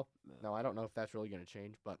of the ball. No, I don't know if that's really going to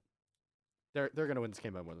change, but they're going to win this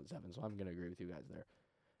game by more than 7, so I'm going to agree with you guys there.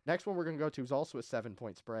 Next one we're going to go to is also a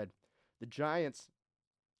 7-point spread. The Giants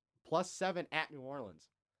 +7 at New Orleans.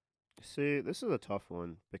 See, this is a tough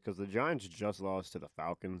one because the Giants just lost to the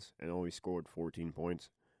Falcons and only scored 14 points,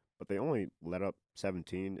 but they only let up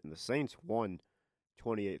 17, and the Saints won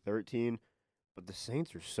 28-13, but the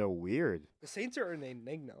Saints are so weird. The Saints are an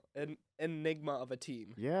enigma of a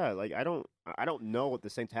team. Yeah, I don't know what the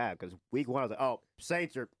Saints have because week 1 I was like, oh,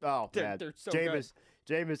 Saints are They're so Jameis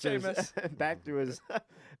Jameis. is back to his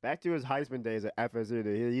Heisman days at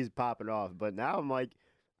FSU. He's popping off, but now I'm like,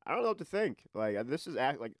 I don't know what to think. This is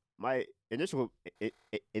my initial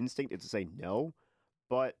instinct is to say no,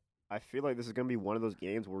 but I feel like this is gonna be one of those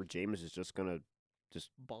games where Jameis is just gonna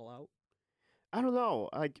ball out. I don't know.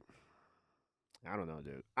 I don't know,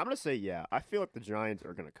 dude. I'm going to say yeah. I feel like the Giants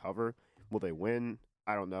are going to cover. Will they win?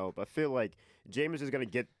 I don't know. But I feel like Jameis is going to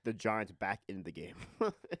get the Giants back into the game.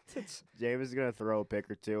 Jameis is going to throw a pick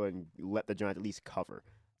or 2 and let the Giants at least cover.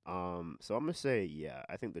 So I'm going to say yeah.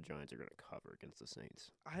 I think the Giants are going to cover against the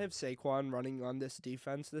Saints. I have Saquon running on this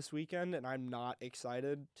defense this weekend, and I'm not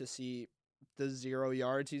excited to see the 0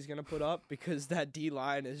 yards he's going to put up because that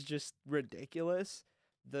D-line is just ridiculous.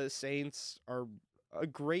 The Saints are a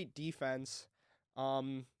great defense.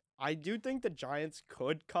 I do think the Giants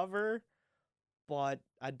could cover, but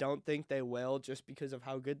I don't think they will just because of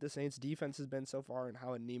how good the Saints defense has been so far and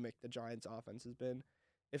how anemic the Giants offense has been.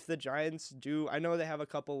 If the Giants do, I know they have a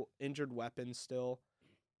couple injured weapons still.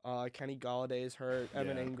 Kenny Galladay is hurt.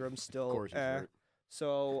 Evan Ingram's still. Of course he's hurt.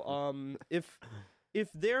 So, if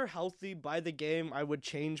they're healthy by the game, I would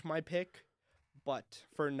change my pick. But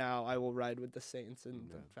for now, I will ride with the Saints and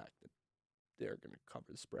the fact that they're going to cover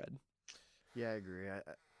the spread. Yeah, I agree.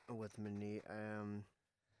 With Manit,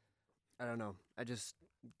 I don't know. I just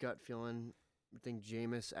gut feeling. I think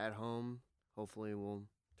Jameis at home hopefully will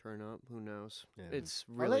turn up. Who knows? Yeah. It's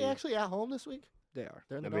really. Are they actually at home this week? They are.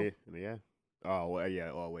 They're in the dome? Yeah. Oh, well,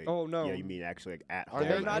 yeah. Oh, wait. Oh, no. Yeah, you mean actually at Are home? they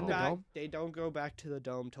They're not in the back. dome? They don't go back to the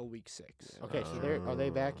dome till week 6. Okay, so are they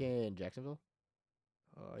back in Jacksonville?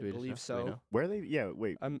 I Do we just believe know? Do we so. know? Where are they? Yeah,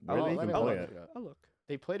 wait. Where I'll they let even me play look. at? I'll look.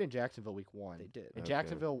 They played in Jacksonville week 1. They did. And Okay.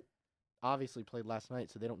 Jacksonville obviously played last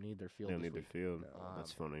night, so they don't need their field They don't this need their week. field. No.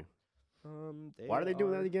 That's funny. They Why are they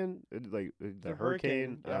doing that again? The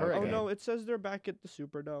hurricane? The Oh, hurricane. Oh no, it says they're back at the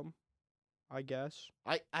Superdome. I guess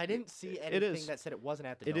I didn't see It anything is. that said it wasn't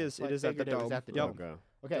at the It dome. is. So I It is at the figured it was dome. at the Yep. dome. Okay.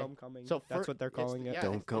 Okay. Dome coming. So That's fir- what they're it's the- calling it. yeah,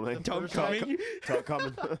 Dome it's coming. the Dome first night- coming. Talk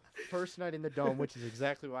coming. First night in the dome, which is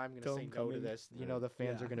exactly why I'm going to say Dome no to coming. this. You Yeah. know, the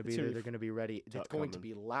fans Yeah, are going to it's be gonna there. be They're going to be ready. It's Talk going to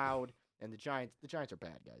coming. be loud. And the Giants are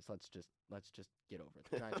bad, guys. Let's just get over it.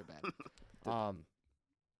 The Giants are bad.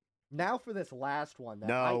 Now for this last one.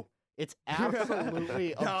 No. It's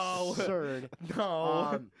absolutely No. absurd.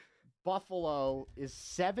 No. Buffalo is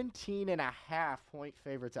 17.5-point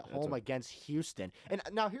favorites at home against Houston. And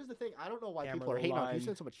now here's the thing. I don't know why people are hating on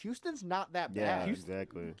Houston so much. Houston's not that bad. Yeah,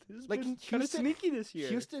 exactly. Like kind of sneaky this year.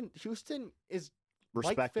 Houston is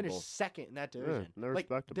Respectable. might finish second in that division. Yeah, they're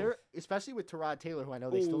respectable. They're especially with Tyrod Taylor, who I know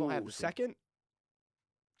they still don't have the second.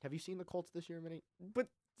 Have you seen the Colts this year, Manit? But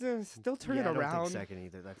still turn it I don't around. think second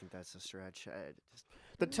either. I think that's a stretch.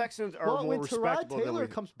 The Texans are more when respectable Tyrod Taylor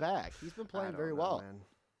than comes back, he's been playing very know, well. man.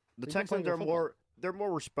 the He's been Texans playing are good more. They're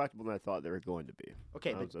more respectable than I thought they were going to be.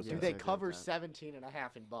 Okay, I but was- do I they agree with cover that.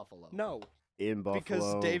 17.5 in Buffalo? No, In Buffalo,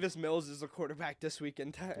 because Davis Mills is the quarterback this week,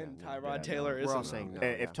 and Tyrod Taylor no. isn't. We're all saying no.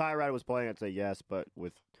 If Tyrod was playing, I'd say yes, but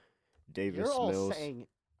with Davis You're all Mills, saying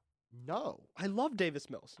no. I love Davis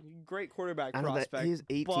Mills. Great quarterback I know that prospect. he's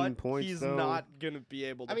 18 but points, he's though. not going to be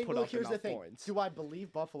able to I mean, put look, up here's the enough thing. points. Do I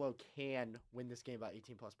believe Buffalo can win this game by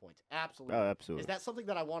 18-plus points? Absolutely. Oh, absolutely. Is that something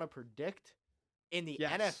that I want to predict in the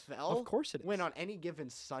Yes, NFL? of course it is. When on any given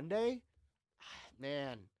Sunday?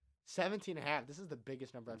 Man, 17.5. This is the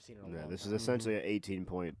biggest number I've seen in a Yeah, long this time. is essentially an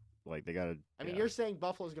 18-point. Like they got to. I mean, you're saying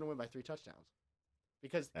Buffalo's going to win by 3 touchdowns.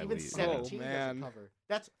 Because At even least. 17 Oh, doesn't man. cover.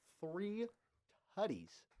 That's 3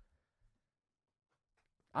 tutties.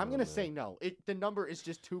 I'm Oh, going to man. say no. The number is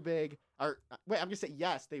just too big. Or wait, I'm going to say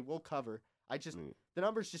yes, they will cover. The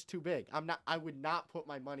number's just too big. I would not put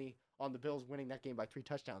my money on the Bills winning that game by 3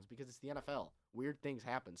 touchdowns because it's the NFL. Weird things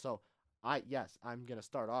happen. So, I'm going to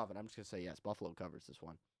start off and I'm just going to say yes, Buffalo covers this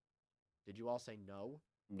one. Did you all say no?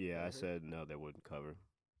 Yeah, I said no, they wouldn't cover.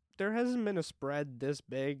 There hasn't been a spread this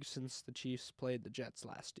big since the Chiefs played the Jets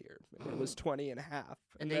last year. It was 20.5.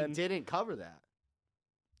 And they didn't cover that.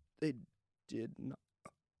 They did not.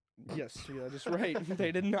 Yes, that is right.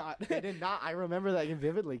 They did not. They did not. I remember that game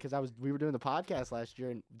vividly because we were doing the podcast last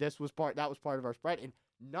year, and that was part of our spread, and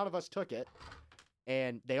none of us took it,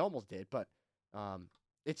 and they almost did, but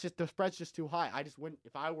it's just the spread's just too high. I just wouldn't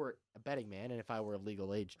if I were a betting man, and if I were of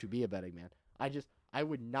legal age to be a betting man. I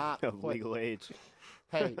would not Of put, legal age.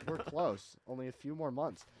 Hey, we're close. Only a few more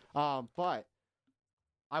months. But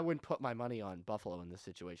I wouldn't put my money on Buffalo in this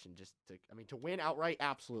situation. To win outright,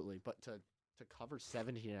 absolutely, but to cover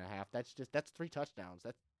 17.5, that's 3 touchdowns.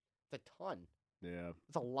 That's a ton. Yeah.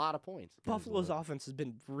 That's a lot of points. Buffalo's offense has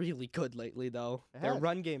been really good lately, though. It Their has.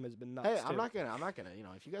 run game has been nuts. Hey, too. I'm not gonna.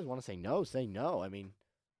 If you guys want to say no, say no. I mean,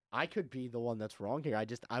 I could be the one that's wrong here. I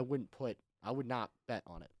would not bet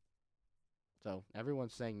on it. So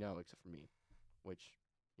everyone's saying no except for me, which,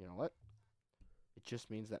 you know what? It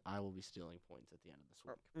just means that I will be stealing points at the end of this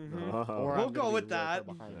week. Mhm. Or We'll I'm go gonna with be real far that.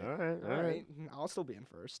 behind it. All right. All right, I'll still be in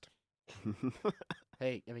first.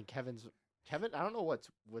 Hey, I mean, Kevin. I don't know what's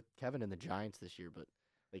with Kevin and the Giants this year, but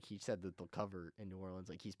like he said that they'll cover in New Orleans.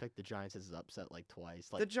 Like he's picked the Giants as his upset like twice.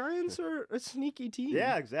 Like The Giants are a sneaky team.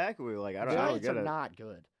 Yeah, exactly. Like I the don't Giants get are it. not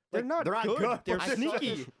good. They're not they're not good. good. They're I saw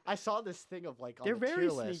sneaky. this- I saw this thing of like on They're the very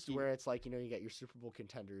tier list sneaky. where it's like, you get your Super Bowl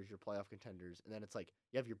contenders, your playoff contenders, and then it's like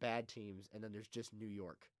you have your bad teams, and then there's just New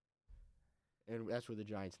York, and that's where the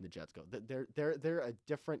Giants and the Jets go. They're a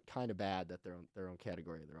different kind of bad that they're on their own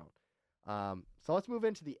category of their own. So let's move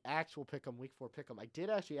into the actual pick'em, week 4 pick'em. I did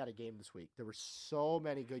actually add a game this week. There were so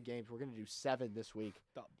many good games. We're gonna do 7 this week.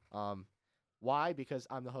 Dub. Why? Because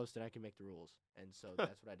I'm the host and I can make the rules, and so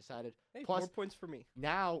that's what I decided. Hey, Plus- more points for me.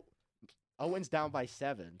 Now, Owen's down by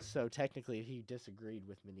 7, so technically, if he disagreed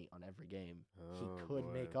with Manit on every game, he Oh, could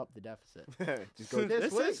boy. make up the deficit. Just go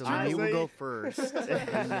This week. So I you will say- go first.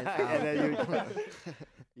 And then you-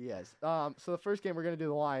 Yes. So the first game we're gonna do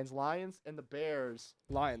the Lions and the Bears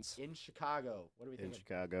Lions. in Chicago. What do we in think?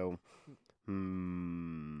 Chicago.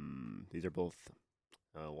 These are both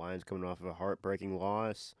Lions coming off of a heartbreaking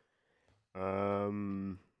loss.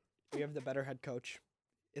 We have the better head coach.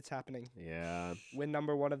 It's happening. Yeah. Win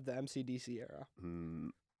number 1 of the MCDC era.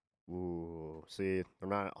 Ooh. See, I'm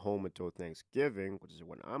not at home until Thanksgiving, which is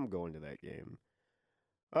when I'm going to that game.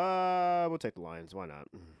 We'll take the Lions. Why not?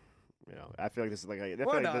 I feel like this is like I feel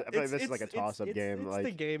Why like not? this is like a toss-up game. It's Like,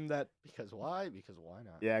 the game that Because why? Because why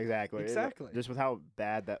not? yeah, exactly. Exactly. Just with how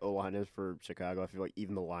bad that O-line is for Chicago, I feel like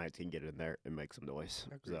even the Lions can get in there and make some noise.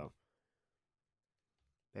 Agreed. So.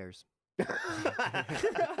 Bears.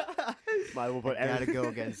 Might as well put Gotta go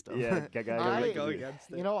against them. Yeah, gotta I- go go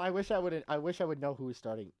against it. I wish I would know who is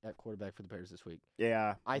starting at quarterback for the Bears this week.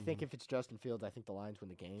 Yeah. I think if it's Justin Fields, I think the Lions win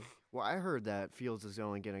the game. Well, I heard that Fields is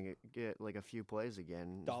only going to get like a few plays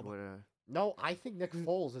again. is Dub. what, No, I think Nick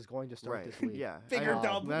Foles is going to start right. this week. Yeah. Bigger I,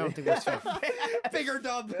 dub. I don't think that's so. Bigger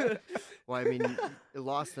dub. Well, I mean, it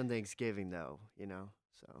lost on Thanksgiving though.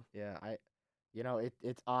 So. Yeah,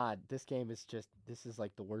 it's odd. This is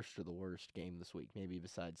like the worst of the worst game this week, maybe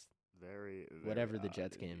besides Very whatever the odd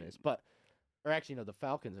Jets game indeed. is. But or actually, no, the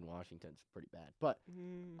Falcons in Washington's pretty bad. But,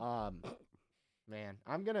 man,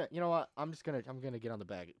 you know what? I'm gonna get on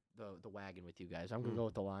the wagon with you guys. I'm gonna go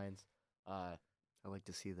with the Lions. I like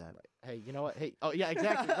to see that. Hey, you know what? Hey, oh yeah,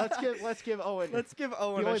 exactly. Let's give Owen. Let's give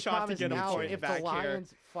Owen a shot to get a point if back the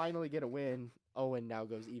Lions here. finally get a win, Owen now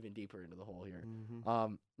goes even deeper into the hole here.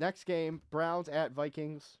 Next game, Browns at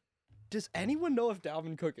Vikings. Does anyone know if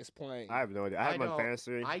Dalvin Cook is playing? I have no idea. I have him on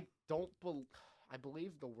fantasy. I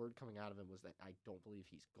believe the word coming out of him was that I don't believe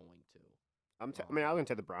he's going to. I'm going to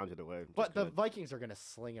take the Browns either way. But the Vikings are going to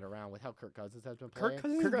sling it around with how Kirk Cousins has been playing. Kirk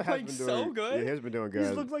Cousins has been playing so good. Yeah, he has been doing good.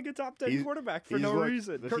 He's looked like a top 10 quarterback for no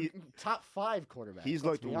reason. Top 5 quarterback. He's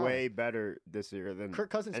looked way better this year than Kirk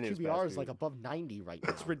Cousins' QBR is like above 90 right now.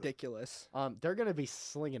 It's ridiculous. They're going to be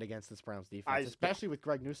slinging against this Browns defense, especially with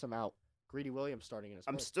Greg Newsome out. Greedy Williams starting in his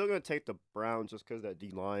place. I'm still going to take the Browns just because that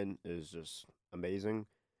D-line is just amazing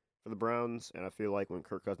for the Browns. And I feel like when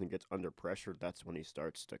Kirk Cousins gets under pressure, that's when he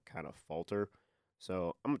starts to kind of falter.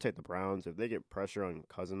 So I'm going to take the Browns. If they get pressure on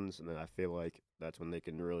Cousins, and then I feel like that's when they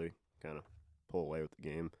can really kind of pull away with the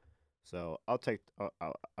game. So I'll take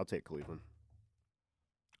Cleveland.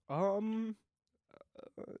 Dalvin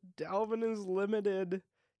is limited.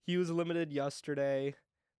 He was limited yesterday.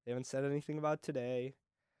 They haven't said anything about today.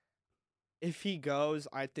 If he goes,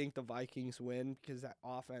 I think the Vikings win because that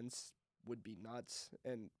offense would be nuts.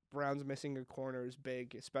 And Browns missing a corner is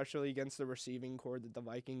big, especially against the receiving core that the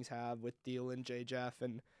Vikings have with Thielen, J. Jeff,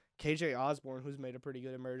 and KJ Osborne, who's made a pretty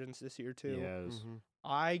good emergence this year too. Yes.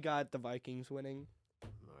 I got the Vikings winning.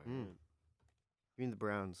 You mean the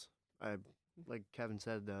Browns? Like Kevin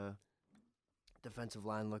said, the defensive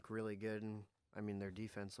line looked really good, and I mean their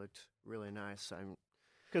defense looked really nice.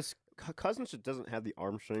 Because Cousins just doesn't have the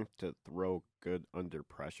arm strength to throw good under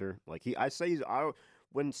pressure. Like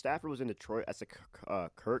when Stafford was in Detroit, I said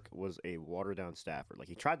Kirk was a watered down Stafford. Like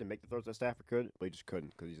he tried to make the throws that Stafford could, but he just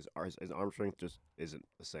couldn't because his arm strength just isn't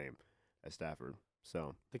the same as Stafford.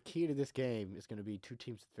 So the key to this game is going to be two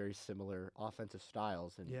teams with very similar offensive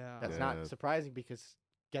styles, and that's not surprising because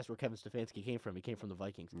guess where Kevin Stefanski came from? He came from the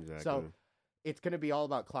Vikings. Exactly. So it's going to be all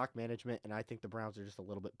about clock management, and I think the Browns are just a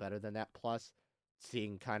little bit better than that. Plus,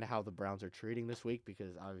 seeing kind of how the Browns are treating this week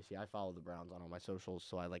because obviously I follow the Browns on all my socials,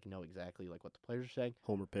 so I know exactly what the players are saying.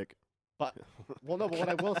 Homer pick. But but what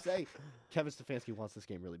I will say, Kevin Stefanski wants this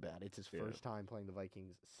game really bad. It's his first time playing the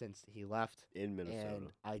Vikings since he left in Minnesota. And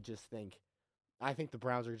I think the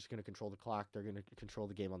Browns are just going to control the clock. They're going to control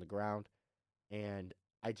the game on the ground, and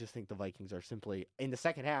I just think the Vikings are simply in the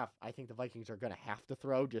second half. I think the Vikings are going to have to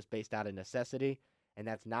throw just based out of necessity, and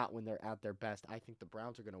that's not when they're at their best. I think the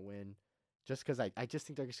Browns are going to win. Just because I just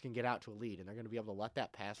think they're just going to get out to a lead, and they're going to be able to let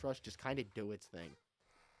that pass rush just kind of do its thing.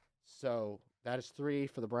 So that is 3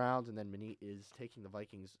 for the Browns, and then Manit is taking the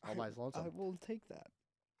Vikings all by his lonesome. I will take that.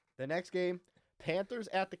 The next game, Panthers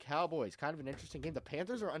at the Cowboys. Kind of an interesting game. The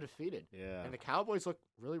Panthers are undefeated. Yeah. And the Cowboys look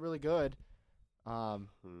really, really good.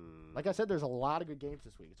 Like I said, there's a lot of good games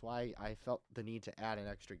this week. It's why I felt the need to add an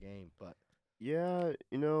extra game. But yeah,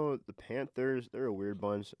 the Panthers, they're a weird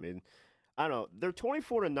bunch. I mean, I don't know. Their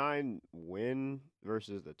 24-9 win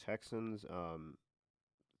versus the Texans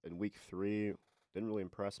in Week 3 didn't really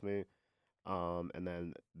impress me. And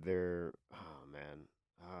then I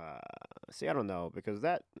don't know because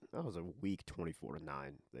that was a weak 24-9.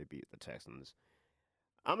 They beat the Texans.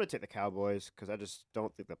 I'm gonna take the Cowboys because I just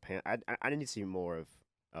don't think I need to see more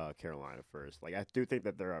of Carolina first. Like I do think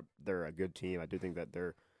that they're a good team. I do think that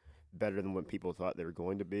they're better than what people thought they were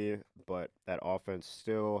going to be, but that offense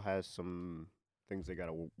still has some things they got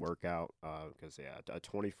to work out. Because a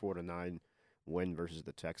 24-9 win versus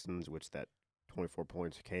the Texans, which that 24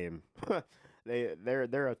 points came.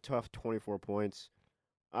 they're a tough 24 points.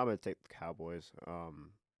 I'm gonna take the Cowboys.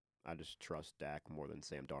 I just trust Dak more than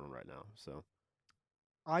Sam Darnold right now. So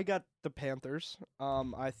I got the Panthers.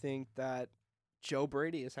 I think that Joe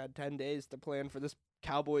Brady has had 10 days to plan for this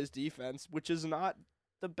Cowboys defense, which is not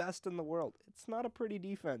the best in the world. It's not a pretty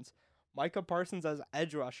defense. Micah Parsons as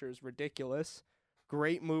edge rusher is ridiculous.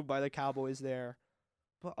 Great move by the Cowboys there.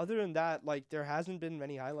 But other than that, there hasn't been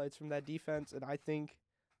many highlights from that defense, and I think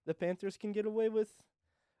the Panthers can get away with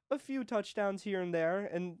a few touchdowns here and there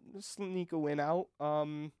and sneak a win out.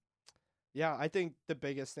 I think the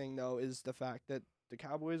biggest thing, though, is the fact that the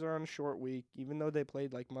Cowboys are on a short week, even though they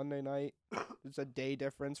played Monday night. It's a day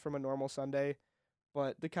difference from a normal Sunday.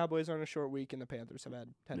 But the Cowboys are on a short week, and the Panthers have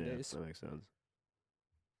had 10 days. That makes sense.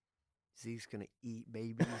 Zeke's going to eat,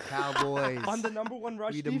 baby. Cowboys. On the number one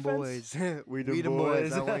rush we defense. Boys. We them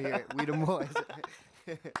boys. I want to hear it. We them boys.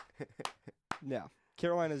 Yeah.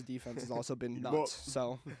 Carolina's defense has also been nuts.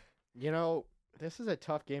 So, This is a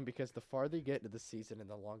tough game because the farther you get into the season and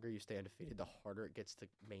the longer you stay undefeated, the harder it gets to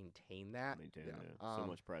maintain that. So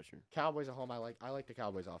much pressure. Cowboys at home, I like the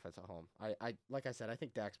Cowboys offense at home. I like I said, I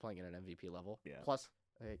think Dak's playing at an MVP level. Yeah. Plus,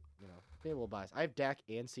 being a little biased. I have Dak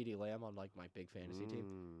and CeeDee Lamb on like my big fantasy team,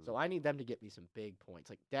 so I need them to get me some big points.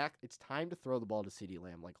 Like Dak, it's time to throw the ball to CeeDee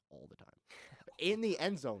Lamb like all the time, in the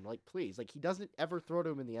end zone. Like please, like he doesn't ever throw to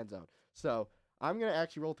him in the end zone. So I'm gonna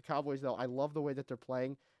actually roll with the Cowboys though. I love the way that they're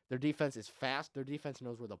playing. Their defense is fast. Their defense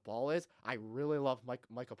knows where the ball is. I really love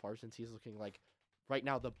Michael Parsons. He's looking like right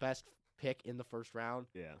now the best pick in the first round.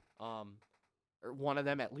 Yeah. Or one of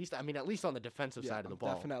them at least. I mean, at least on the defensive side of the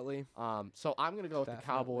ball. Definitely. So I'm gonna go with the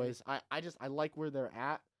Cowboys. I like where they're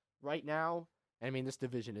at right now. I mean, this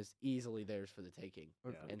division is easily theirs for the taking.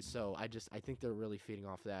 Yeah. And so I think they're really feeding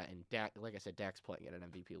off that. And Dak, like I said, Dak's playing at an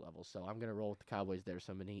MVP level. So I'm gonna roll with the Cowboys there.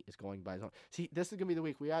 So Manit is going by his own. See, this is gonna be the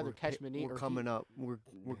week we either catch Manit We're or coming up. We're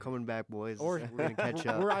coming back, boys. Or we're gonna catch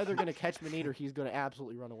up. We're either gonna catch Manit or he's gonna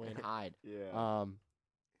absolutely run away and hide. Yeah.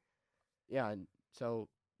 Yeah, and so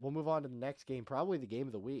we'll move on to the next game, probably the game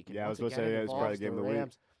of the week. And Yeah, I was once going to again, say, it's probably the game of the week.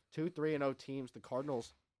 Rams, 2 3-0 teams. The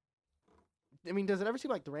Cardinals. I mean, does it ever seem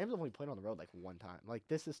like the Rams have only played on the road like one time? Like,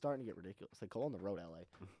 this is starting to get ridiculous. Like, go on the road, LA.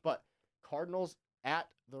 But Cardinals at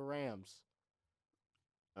the Rams.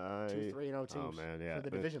 2 3-0 teams oh, man, yeah. for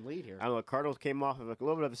the division lead here. I don't know. Cardinals came off of a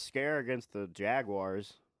little bit of a scare against the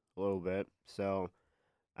Jaguars a little bit. So,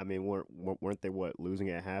 I mean, weren't they, losing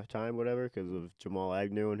at halftime, whatever, because of Jamal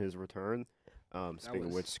Agnew and his return? Speaking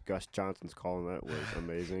of which, Gus Johnson's calling that was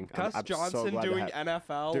amazing. Gus Johnson doing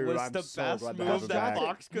NFL was the best move that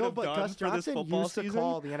Fox could have done Gus for this Johnson football used to season.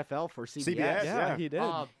 call the NFL for CBS. Yeah, he did.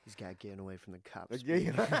 He's got getting away from the cops.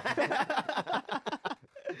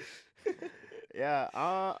 Yeah,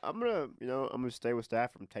 I'm gonna stay with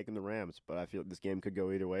Stafford from taking the Rams, but I feel like this game could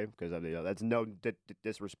go either way because that's no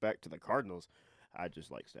disrespect to the Cardinals. I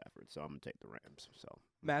just like Stafford, so I'm gonna take the Rams. So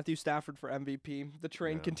Matthew Stafford for MVP. The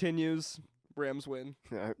train continues. Rams win.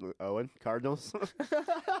 Owen, Cardinals.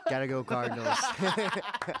 Gotta go Cardinals.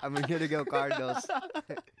 I'm gonna go Cardinals.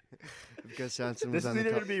 Because Johnson was this is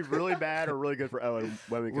either gonna be really bad or really good for Owen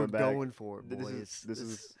when we come back. We're going for it, boys. This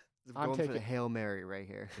is. I'm going for the Hail Mary right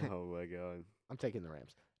here. Oh my god. I'm taking the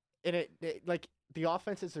Rams. And it like the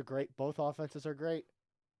offenses are great. Both offenses are great.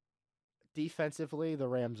 Defensively, the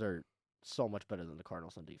Rams are so much better than the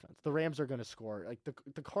Cardinals on defense. The Rams are going to score. Like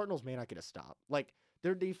the Cardinals may not get a stop. Like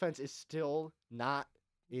their defense is still not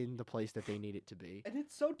in the place that they need it to be. And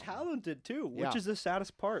it's so talented too, which is the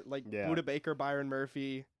saddest part. Like Buda Baker, Byron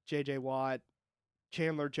Murphy, J.J. Watt,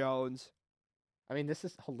 Chandler Jones. I mean, this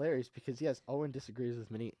is hilarious because yes, Owen disagrees with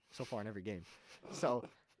me so far in every game. So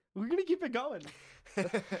we're gonna keep it going.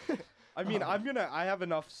 I mean, I have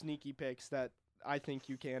enough sneaky picks that I think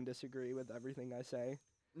you can disagree with everything I say.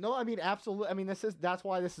 No, I mean, absolutely. I mean, that's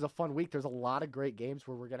why this is a fun week. There's a lot of great games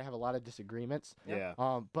where we're going to have a lot of disagreements. Yeah.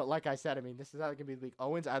 But like I said, I mean, this is either going to be the week.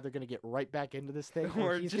 Owen's either going to get right back into this thing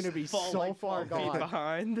or he's going to be so far gone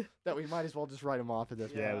behind that we might as well just write him off at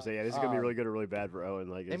this point. Yeah, this is going to be really good or really bad for Owen.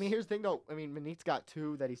 Like, I mean, here's the thing, though. I mean, Manit's got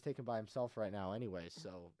 2 that he's taken by himself right now anyway,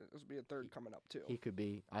 so. This will be a 3rd coming up, too. He could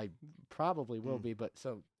be. I probably will be, but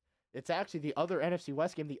so. It's actually the other NFC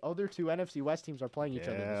West game. The other 2 NFC West teams are playing each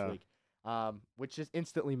other this week. Which just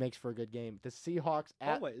instantly makes for a good game. The Seahawks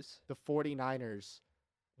at the 49ers.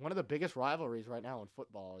 One of the biggest rivalries right now in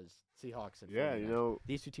football is Seahawks and 49ers. Yeah, you know.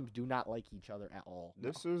 These 2 teams do not like each other at all.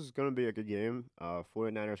 This is going to be a good game.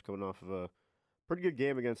 49ers coming off of a pretty good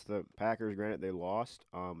game against the Packers. Granted, they lost,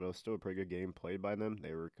 but it was still a pretty good game played by them.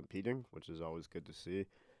 They were competing, which is always good to see.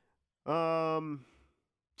 But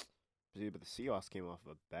the Seahawks came off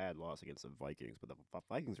of a bad loss against the Vikings, but the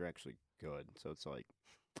Vikings are actually good. So it's like.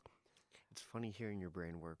 It's funny hearing your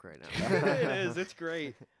brain work right now. It is. It's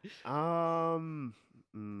great. I don't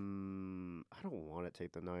want to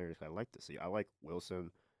take the Niners. I like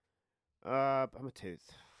Wilson. I'm gonna take.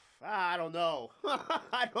 I don't know.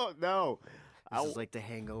 I don't know. This is like The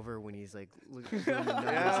Hangover when he's like.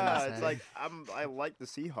 Yeah, it's like I like the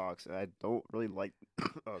Seahawks. And I don't really like.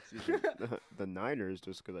 The Niners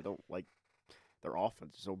just because I don't like. Their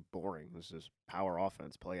offense is so boring. It's just power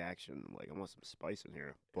offense, play action. Like, I want some spice in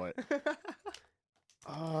here. But,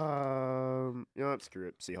 you know what? Screw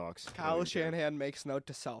it. Seahawks. Kyle Shanahan makes note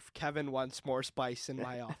to self. Kevin wants more spice in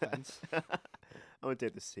my offense. I'm going to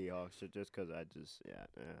take the Seahawks just because I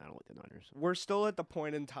don't like the Niners. We're still at the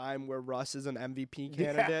point in time where Russ is an MVP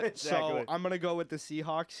candidate. Yeah, exactly. So I'm going to go with the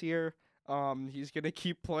Seahawks here. He's going to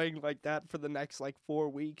keep playing like that for the next 4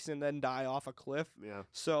 weeks and then die off a cliff. Yeah.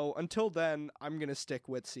 So until then, I'm going to stick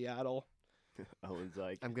with Seattle. Owen's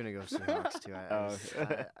like. I'm going to go Seahawks too.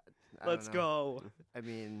 Let's go. I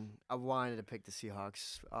mean, I wanted to pick the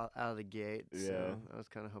Seahawks out of the gate, so I was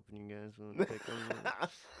kind of hoping you guys would pick them.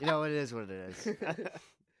 You know, it is what it is.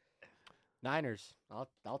 Niners.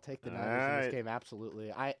 I'll take the Niners in this game,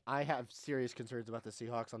 absolutely. I have serious concerns about the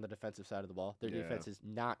Seahawks on the defensive side of the ball. Their defense is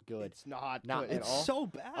not good. It's not good good. at all. It's so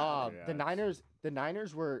bad. The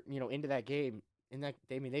Niners were, into that game.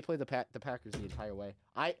 They played the Packers the entire way.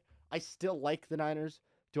 I still like the Niners.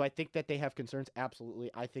 Do I think that they have concerns? Absolutely.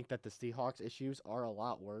 I think that the Seahawks issues are a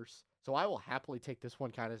lot worse. So I will happily take this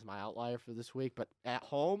one kind of as my outlier for this week. But at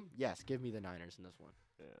home, yes, give me the Niners in this one.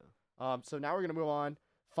 Yeah. So now we're going to move on.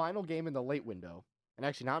 Final game in the late window. And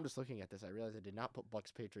actually, now I'm just looking at this. I realize I did not put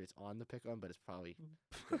Bucks Patriots on the pick 'em, but it's probably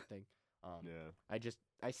a good thing.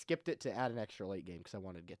 I skipped it to add an extra late game because I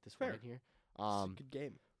wanted to get this one in here. It's a good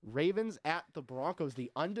game. Ravens at the Broncos, the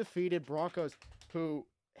undefeated Broncos, who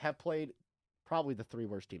have played probably the 3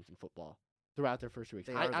 worst teams in football throughout their first 2 weeks.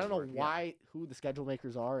 I don't know who the schedule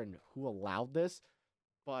makers are and who allowed this,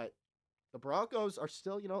 but the Broncos are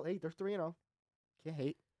still, they're 3-0. Can't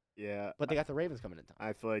hate. Yeah. But they got the Ravens coming in time.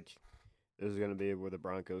 I feel like this is going to be where the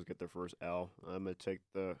Broncos get their first L. I'm going to take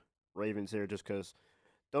the Ravens here just because,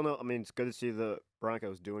 don't know, I mean, it's good to see the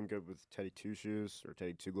Broncos doing good with Teddy Two Shoes or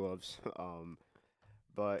Teddy Two Gloves.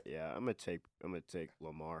 But yeah, I'm gonna take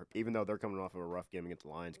Lamar, even though they're coming off of a rough game against the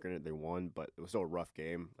Lions. Granted, they won, but it was still a rough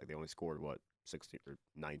game. Like they only scored 16 or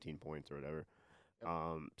 19 points or whatever. Yep.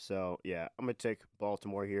 So yeah, I'm gonna take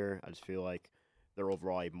Baltimore here. I just feel like they're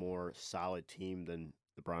overall a more solid team than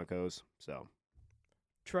the Broncos. So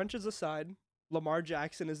trenches aside, Lamar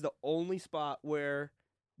Jackson is the only spot where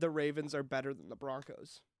the Ravens are better than the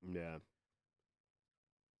Broncos. Yeah.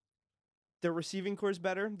 Their receiving core is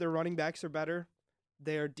better. Their running backs are better.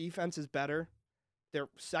 Their defense is better. Their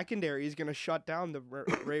secondary is going to shut down the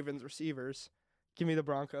Ravens receivers. Give me the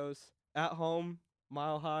Broncos. At home,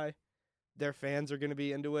 Mile High. Their fans are going to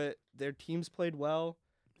be into it. Their team's played well.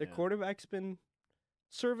 Their quarterback's been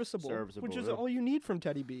serviceable, which is all you need from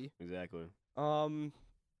Teddy B. Exactly.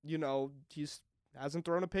 He's hasn't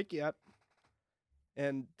thrown a pick yet.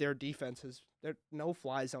 And their defense their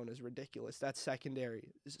no-fly zone is ridiculous. That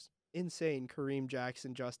secondary is insane. Kareem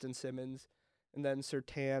Jackson, Justin Simmons. And then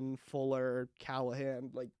Surtain, Fuller,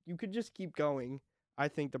 Callahan. Like, you could just keep going. I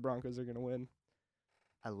think the Broncos are going to win.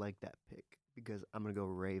 I like that pick because I'm going to go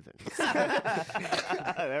Ravens.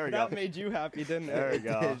 There we go. That made you happy, didn't it? There we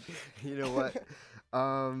go. You know what?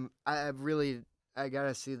 I got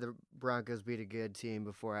to see the Broncos beat a good team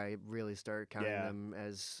before I really start counting them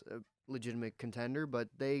as a legitimate contender. But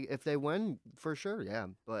if they win, for sure, yeah.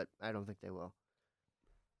 But I don't think they will.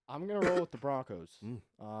 I'm going to roll with the Broncos.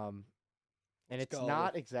 And it's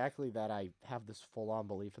not exactly that I have this full-on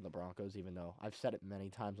belief in the Broncos, even though I've said it many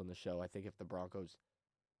times on the show. I think if the Broncos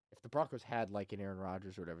had like an Aaron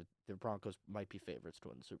Rodgers or whatever, the Broncos might be favorites to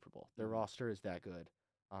win the Super Bowl. Their roster is that good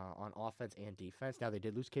on offense and defense. Now they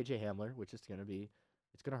did lose KJ Hamler, which is gonna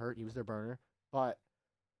hurt. He was their burner, but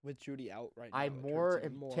with Judy out right now, I'm more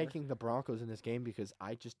taking the Broncos in this game because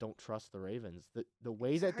I just don't trust the Ravens. The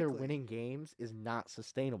way that they're winning games is not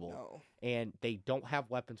sustainable. No. And they don't have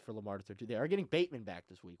weapons for Lamar to throw to. They are getting Bateman back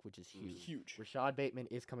this week, which is huge. Rashad Bateman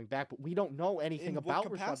is coming back, but we don't know anything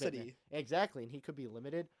about Rashad Bateman. Exactly, and he could be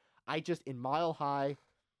limited. In Mile High,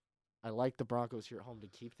 I like the Broncos here at home to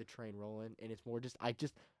keep the train rolling, and it's more just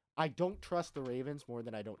I don't trust the Ravens more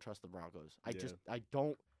than I don't trust the Broncos. I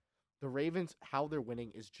don't. The Ravens, how they're winning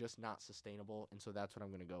is just not sustainable, and so that's what I'm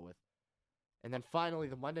going to go with. And then finally,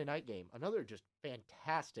 the Monday night game, another just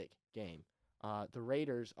fantastic game. The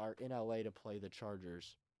Raiders are in LA to play the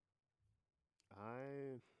Chargers.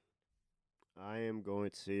 I am going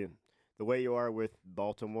to see the way you are with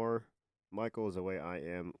Baltimore, Michael, is the way I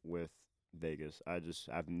am with Vegas.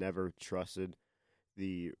 I've never trusted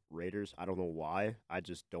the Raiders. I don't know why. I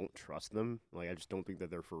just don't trust them. Like, I just don't think that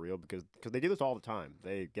they're for real because they do this all the time.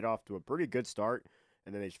 They get off to a pretty good start,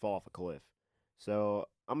 and then they just fall off a cliff. So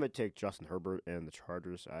I'm going to take Justin Herbert and the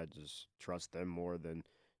Chargers. I just trust them more than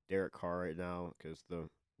Derek Carr right now because the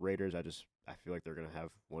Raiders, I feel like they're going to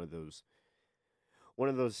have one of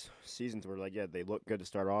those seasons where, like, they look good to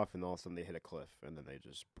start off, and all of a sudden they hit a cliff, and then they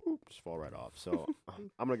just fall right off. So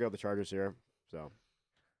I'm going to go with the Chargers here. So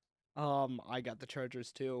I got the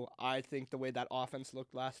Chargers too. I think the way that offense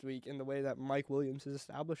looked last week and the way that Mike Williams has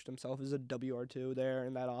established himself as a WR2 there,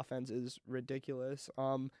 and that offense is ridiculous.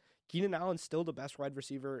 Keenan Allen's still the best wide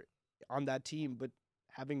receiver on that team, but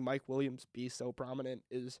having Mike Williams be so prominent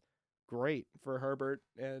is great for Herbert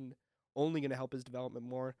and only going to help his development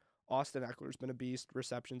more. Austin Eckler's been a beast,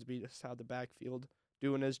 receptions beast out the backfield,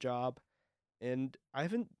 doing his job. And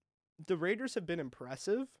the Raiders have been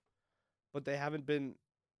impressive, but they haven't been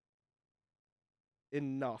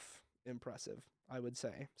enough impressive, I would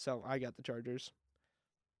say. So I got the Chargers.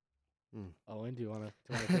 Owen, do you want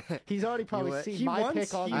to? He's already probably seen He my wants-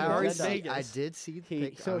 pick on he the I already wants agenda. see. I Vegas. did see the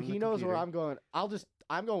pick. So on he the knows where computer. I'm going.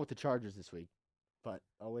 I'm going with the Chargers this week. But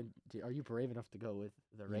Owen, are you brave enough to go with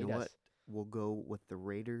the Raiders? You know what? We'll go with the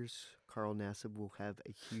Raiders. Carl Nassib will have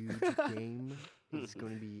a huge game. It's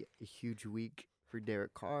going to be a huge week for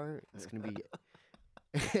Derek Carr. It's going to be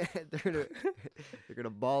they're gonna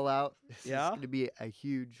ball out. It's going to be a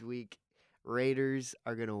huge week. Raiders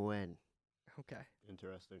are going to win. Okay.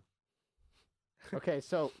 Interesting. Okay,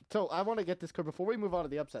 so I want to get this clear before we move on to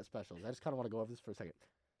the upset specials. I just kind of want to go over this for a second.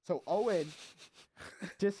 So Owen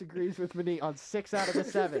disagrees with Manit on 6 out of the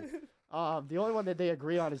 7. The only one that they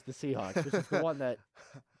agree on is the Seahawks, which is the one that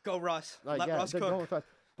Go Russ. Let Russ cook. going with us.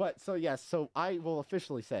 But so yes, so I will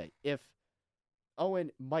officially say if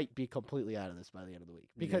Owen might be completely out of this by the end of the week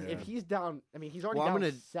because if he's down, I mean he's already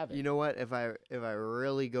down 7. You know what? If I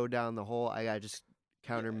really go down the hole, I gotta just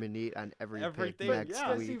counter Manit on everything Everything, next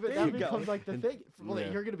yeah. week. See, but There that you go. becomes like the thing. Well,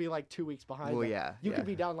 you're gonna be like 2 weeks behind. Well, them. yeah, You could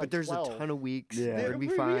be down like but there's 12. a ton of weeks. Yeah. We're gonna be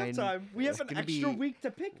we fine. have time. We have It's an gonna extra be- week to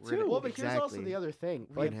pick we're gonna- too. Well, but here's also Exactly. the other thing.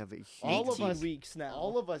 We're Like, gonna have a huge all of 18 us- weeks now.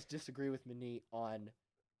 all of us disagree with Manit on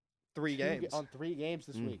 3 games. on 3 games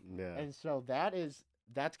this week, Yeah. and so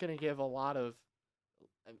that's gonna give a lot of.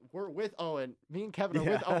 We're with Owen. Me and Kevin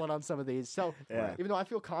are with Owen on some of these. So Yeah. even though I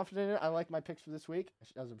feel confident in it, I like my picks for this week,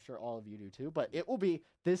 as I'm sure all of you do too. But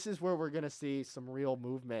this is where we're going to see some real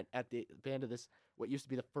movement at the end of this, what used to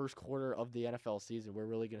be the first quarter of the NFL season. We're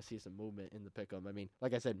really going to see some movement in the pick'em. I mean,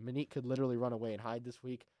 like I said, Manit could literally run away and hide this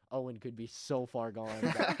week. Owen could be so far gone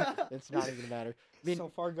that it's not even going to matter. I mean, so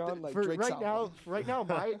far gone, like for Drake's right album.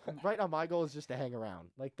 now, my goal is just to hang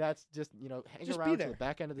around. Like that's just hang Just be around to there. the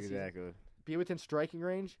back end of the season. Exactly. Be within striking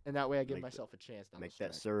range, and that way I give Make myself a chance down Make the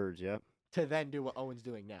that stretch surge. Yep. to then do what Owen's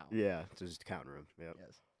doing now. Yeah. To just counter him. Yep.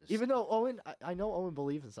 Yes. Even though Owen, I know Owen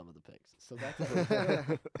believes in some of the picks, so that's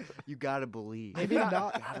You gotta believe. Maybe not-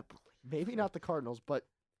 Gotta believe. maybe not the Cardinals, but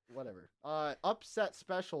whatever. Upset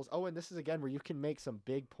specials. Owen, this is again where you can make some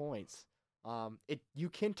big points. You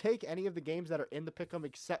can take any of the games that are in the pick'em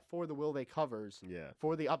except for the will they covers Yeah.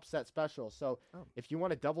 for the upset special. So if you want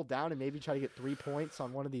to double down and maybe try to get 3 points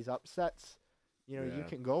on one of these upsets, you Yeah.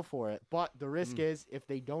 can go for it. But the risk is if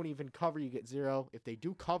they don't even cover, you get 0. If they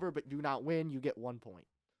do cover but do not win, you get 1 point.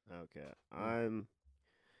 Okay. I'm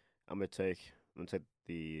gonna take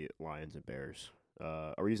the Lions and Bears.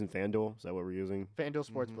 Are we using FanDuel? Is that what we're using? FanDuel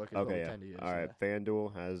Sportsbook is what we Okay. tend to use. All right. yeah.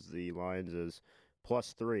 FanDuel has the Lions as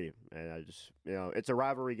 +3, and I just it's a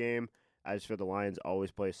rivalry game. I just feel the Lions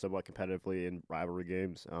always play somewhat competitively in rivalry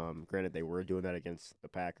games. Granted, they were doing that against the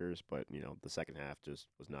Packers, but the second half just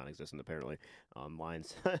was non-existent apparently.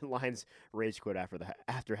 Lions rage quit after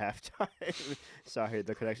halftime. Sorry,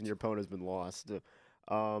 the connection to your opponent has been lost.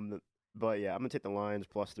 But yeah, I'm gonna take the Lions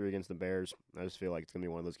 +3 against the Bears. I just feel like it's gonna be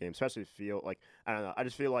one of those games, especially I don't know. I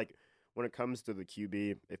just feel like when it comes to the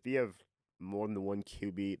QB, if you have more than the one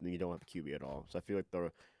QB, then you don't have a QB at all. So I feel like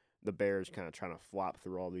the Bears kind of trying to flop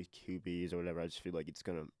through all these QBs or whatever. I just feel like it's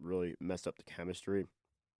gonna really mess up the chemistry.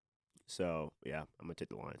 So yeah, I'm gonna take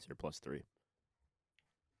the Lions here +3.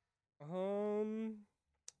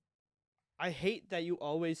 I hate that you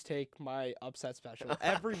always take my upset special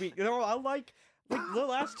every week. I like the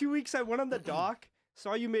last 2 weeks I went on the dock,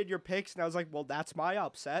 saw you made your picks, and I was like, well, that's my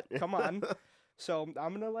upset. Come on. So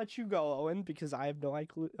I'm gonna let you go, Owen, because I have no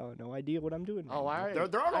idea what I'm doing. Oh, right I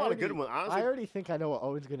There are a lot of good ones. Honestly, I already think I know what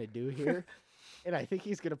Owen's gonna do here, and I think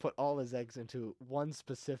he's gonna put all his eggs into one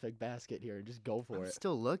specific basket here and just go for I'm it.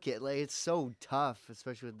 still looking. Like it's so tough,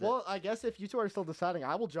 especially with the. Well, I guess if you two are still deciding,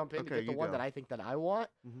 I will jump in to Okay, get the you one go. that I think that I want.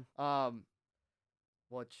 Mhm. Hold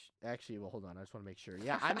on, I just want to make sure.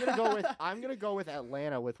 Yeah, I'm gonna go with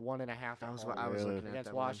Atlanta with 1.5. That was at what I home was Really? looking at. against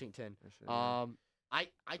that one. Washington. I should've known. I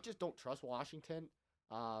just don't trust Washington.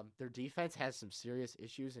 Their defense has some serious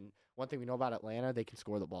issues, and one thing we know about Atlanta, they can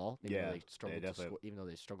score the ball. Yeah, Even though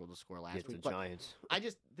they struggled to score last Against the week. But Giants.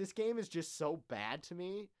 this game is just so bad to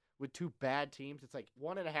me with 2 bad teams. It's like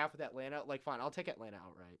 1.5 with Atlanta. Like, fine, I'll take Atlanta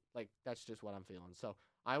outright. Like, that's just what I'm feeling. So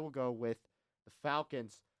I will go with the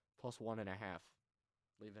Falcons +1.5.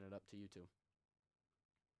 Leaving it up to you two.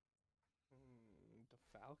 The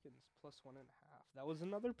Falcons +1.5. That was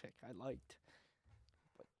another pick I liked.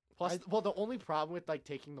 Plus, the only problem with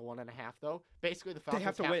taking the 1.5 though, basically the Falcons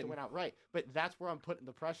have to win outright. But that's where I'm putting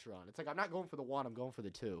the pressure on. It's like I'm not going for the 1, I'm going for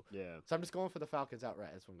the 2. Yeah. So I'm just going for the Falcons outright.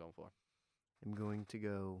 That's what I'm going for. I'm going to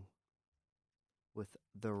go with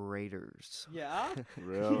the Raiders. Yeah?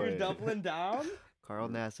 Really? You're doubling down? Carl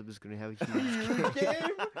Nassib is going to have a huge Huge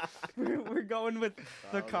game? We're going with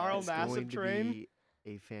the Carl It's going Nassib to train? be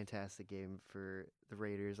a fantastic game for the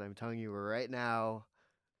Raiders. I'm telling you right now,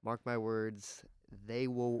 mark my words, they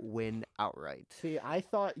will win outright. See, I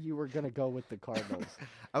thought you were going to go with the Cardinals.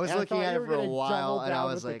 I was looking at it for a while, and I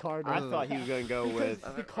was like, I thought he was going to go with...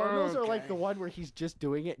 The Cardinals are like the one where he's just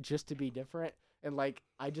doing it just to be different. And, like,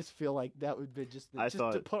 I just feel like that would be just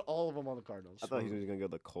to put all of them on the Cardinals. I thought he was going to go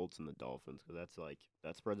the Colts and the Dolphins, because that's, like,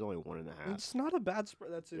 that spread's only 1.5. It's not a bad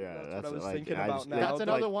spread. That's what I was thinking about now. That's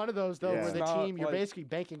another one of those, though, where the not, team, you're basically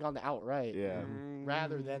banking on the outright. Yeah.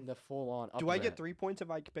 Rather than the full-on upset. Do I get 3 points if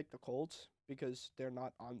I pick the Colts? Because they're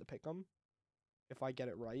not on the pick'em? If I get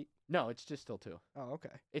it right? No, it's just still 2. Oh, okay.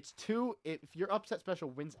 It's 2. If your upset special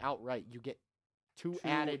wins outright, you get 2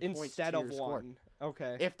 added points instead to of your 1. Score.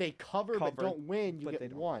 Okay. If they cover but don't win, you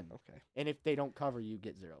get 1. Okay. And if they don't cover, you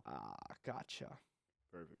get 0. Gotcha.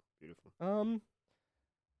 Perfect. Beautiful.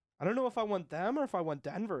 I don't know if I want them or if I want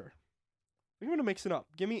Denver. I'm going to mix it up.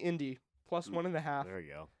 Give me Indy plus 1.5. There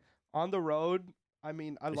you go. On the road. I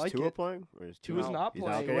mean, I like Tua it. Playing? Or is Tua's not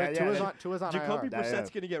playing. Tua's on Jacoby IR.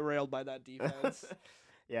 Brissett's going to get railed by that defense.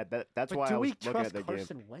 Yeah, that's why I was looking at the game. Do we trust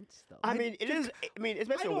Carson Wentz, though? I mean, it is. I mean, it's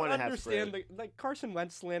basically 1.5 spread. I don't understand. Like, Carson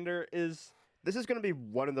Wentz slander is... This is going to be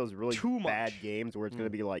one of those really too bad games where it's going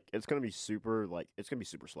to be like, it's going to be super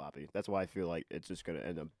sloppy. That's why I feel like it's just going to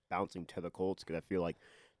end up bouncing to the Colts, because I feel like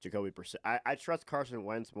Jacoby Brissett. I trust Carson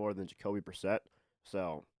Wentz more than Jacoby Brissett,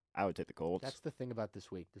 so I would take the Colts. That's the thing about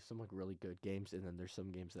this week. There's some like really good games, and then there's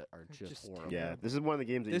some games that are just horrible. Yeah, this is one of the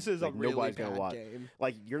games that this is like, a really nobody's bad going to watch. Game.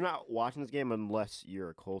 Like, you're not watching this game unless you're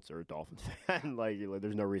a Colts or a Dolphins fan. like,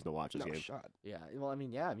 there's no reason to watch this game. Shot. Yeah, well, I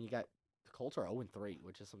mean, you got the Colts are 0-3,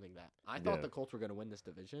 which is something that I thought the Colts were going to win this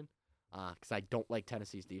division, because I don't like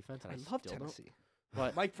Tennessee's defense, and I love still Tennessee. Don't.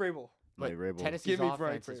 But Mike Vrabel. Mike Vrabel. Tennessee's Give me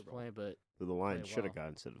offense is Vrabel. playing, but the Lions should have well. gone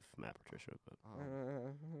instead of Matt Patricia.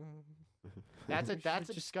 But that's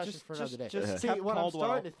a discussion for another day. Just See, Pep what Caldwell. I'm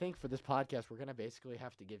starting to think for this podcast, we're gonna basically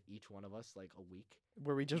have to give each one of us like a week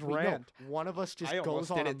Where we just No, rant. one of us just I goes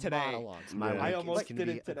almost on did a it today. monologue. My Yeah. week I almost is gonna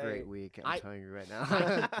did be it today. a great week. I'm telling you right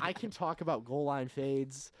now. I can talk about goal line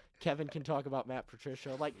fades. Kevin can talk about Matt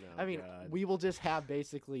Patricia. Like, Oh, I mean, God. we will just have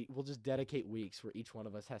we'll just dedicate weeks where each one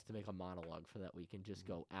of us has to make a monologue for that week and just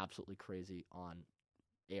go absolutely crazy on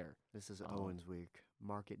air. This is Owen's week.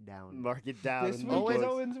 Mark it down. Mark it down. This in week the is books.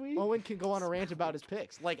 Owen's week. Owen can go on a rant about his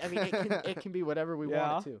picks. Like, I mean, it can be whatever we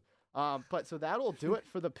want it to. But so that'll do it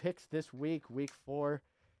for the picks this week, week 4.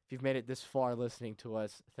 If you've made it this far listening to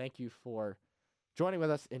us, thank you for joining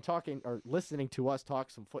with us and talking or listening to us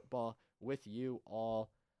talk some football with you all.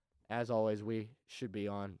 As always, we should be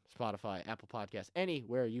on Spotify, Apple Podcasts,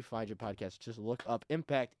 anywhere you find your podcast. Just look up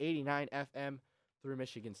Impact 89 FM through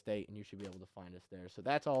Michigan State, and you should be able to find us there. So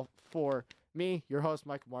that's all for me, your host,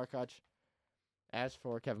 Michael Markoch. As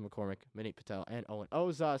for Kevin McCormick, Manit Patel, and Owen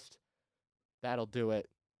Ostusz, that'll do it.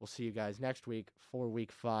 We'll see you guys next week for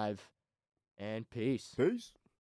week 5, and peace. Peace.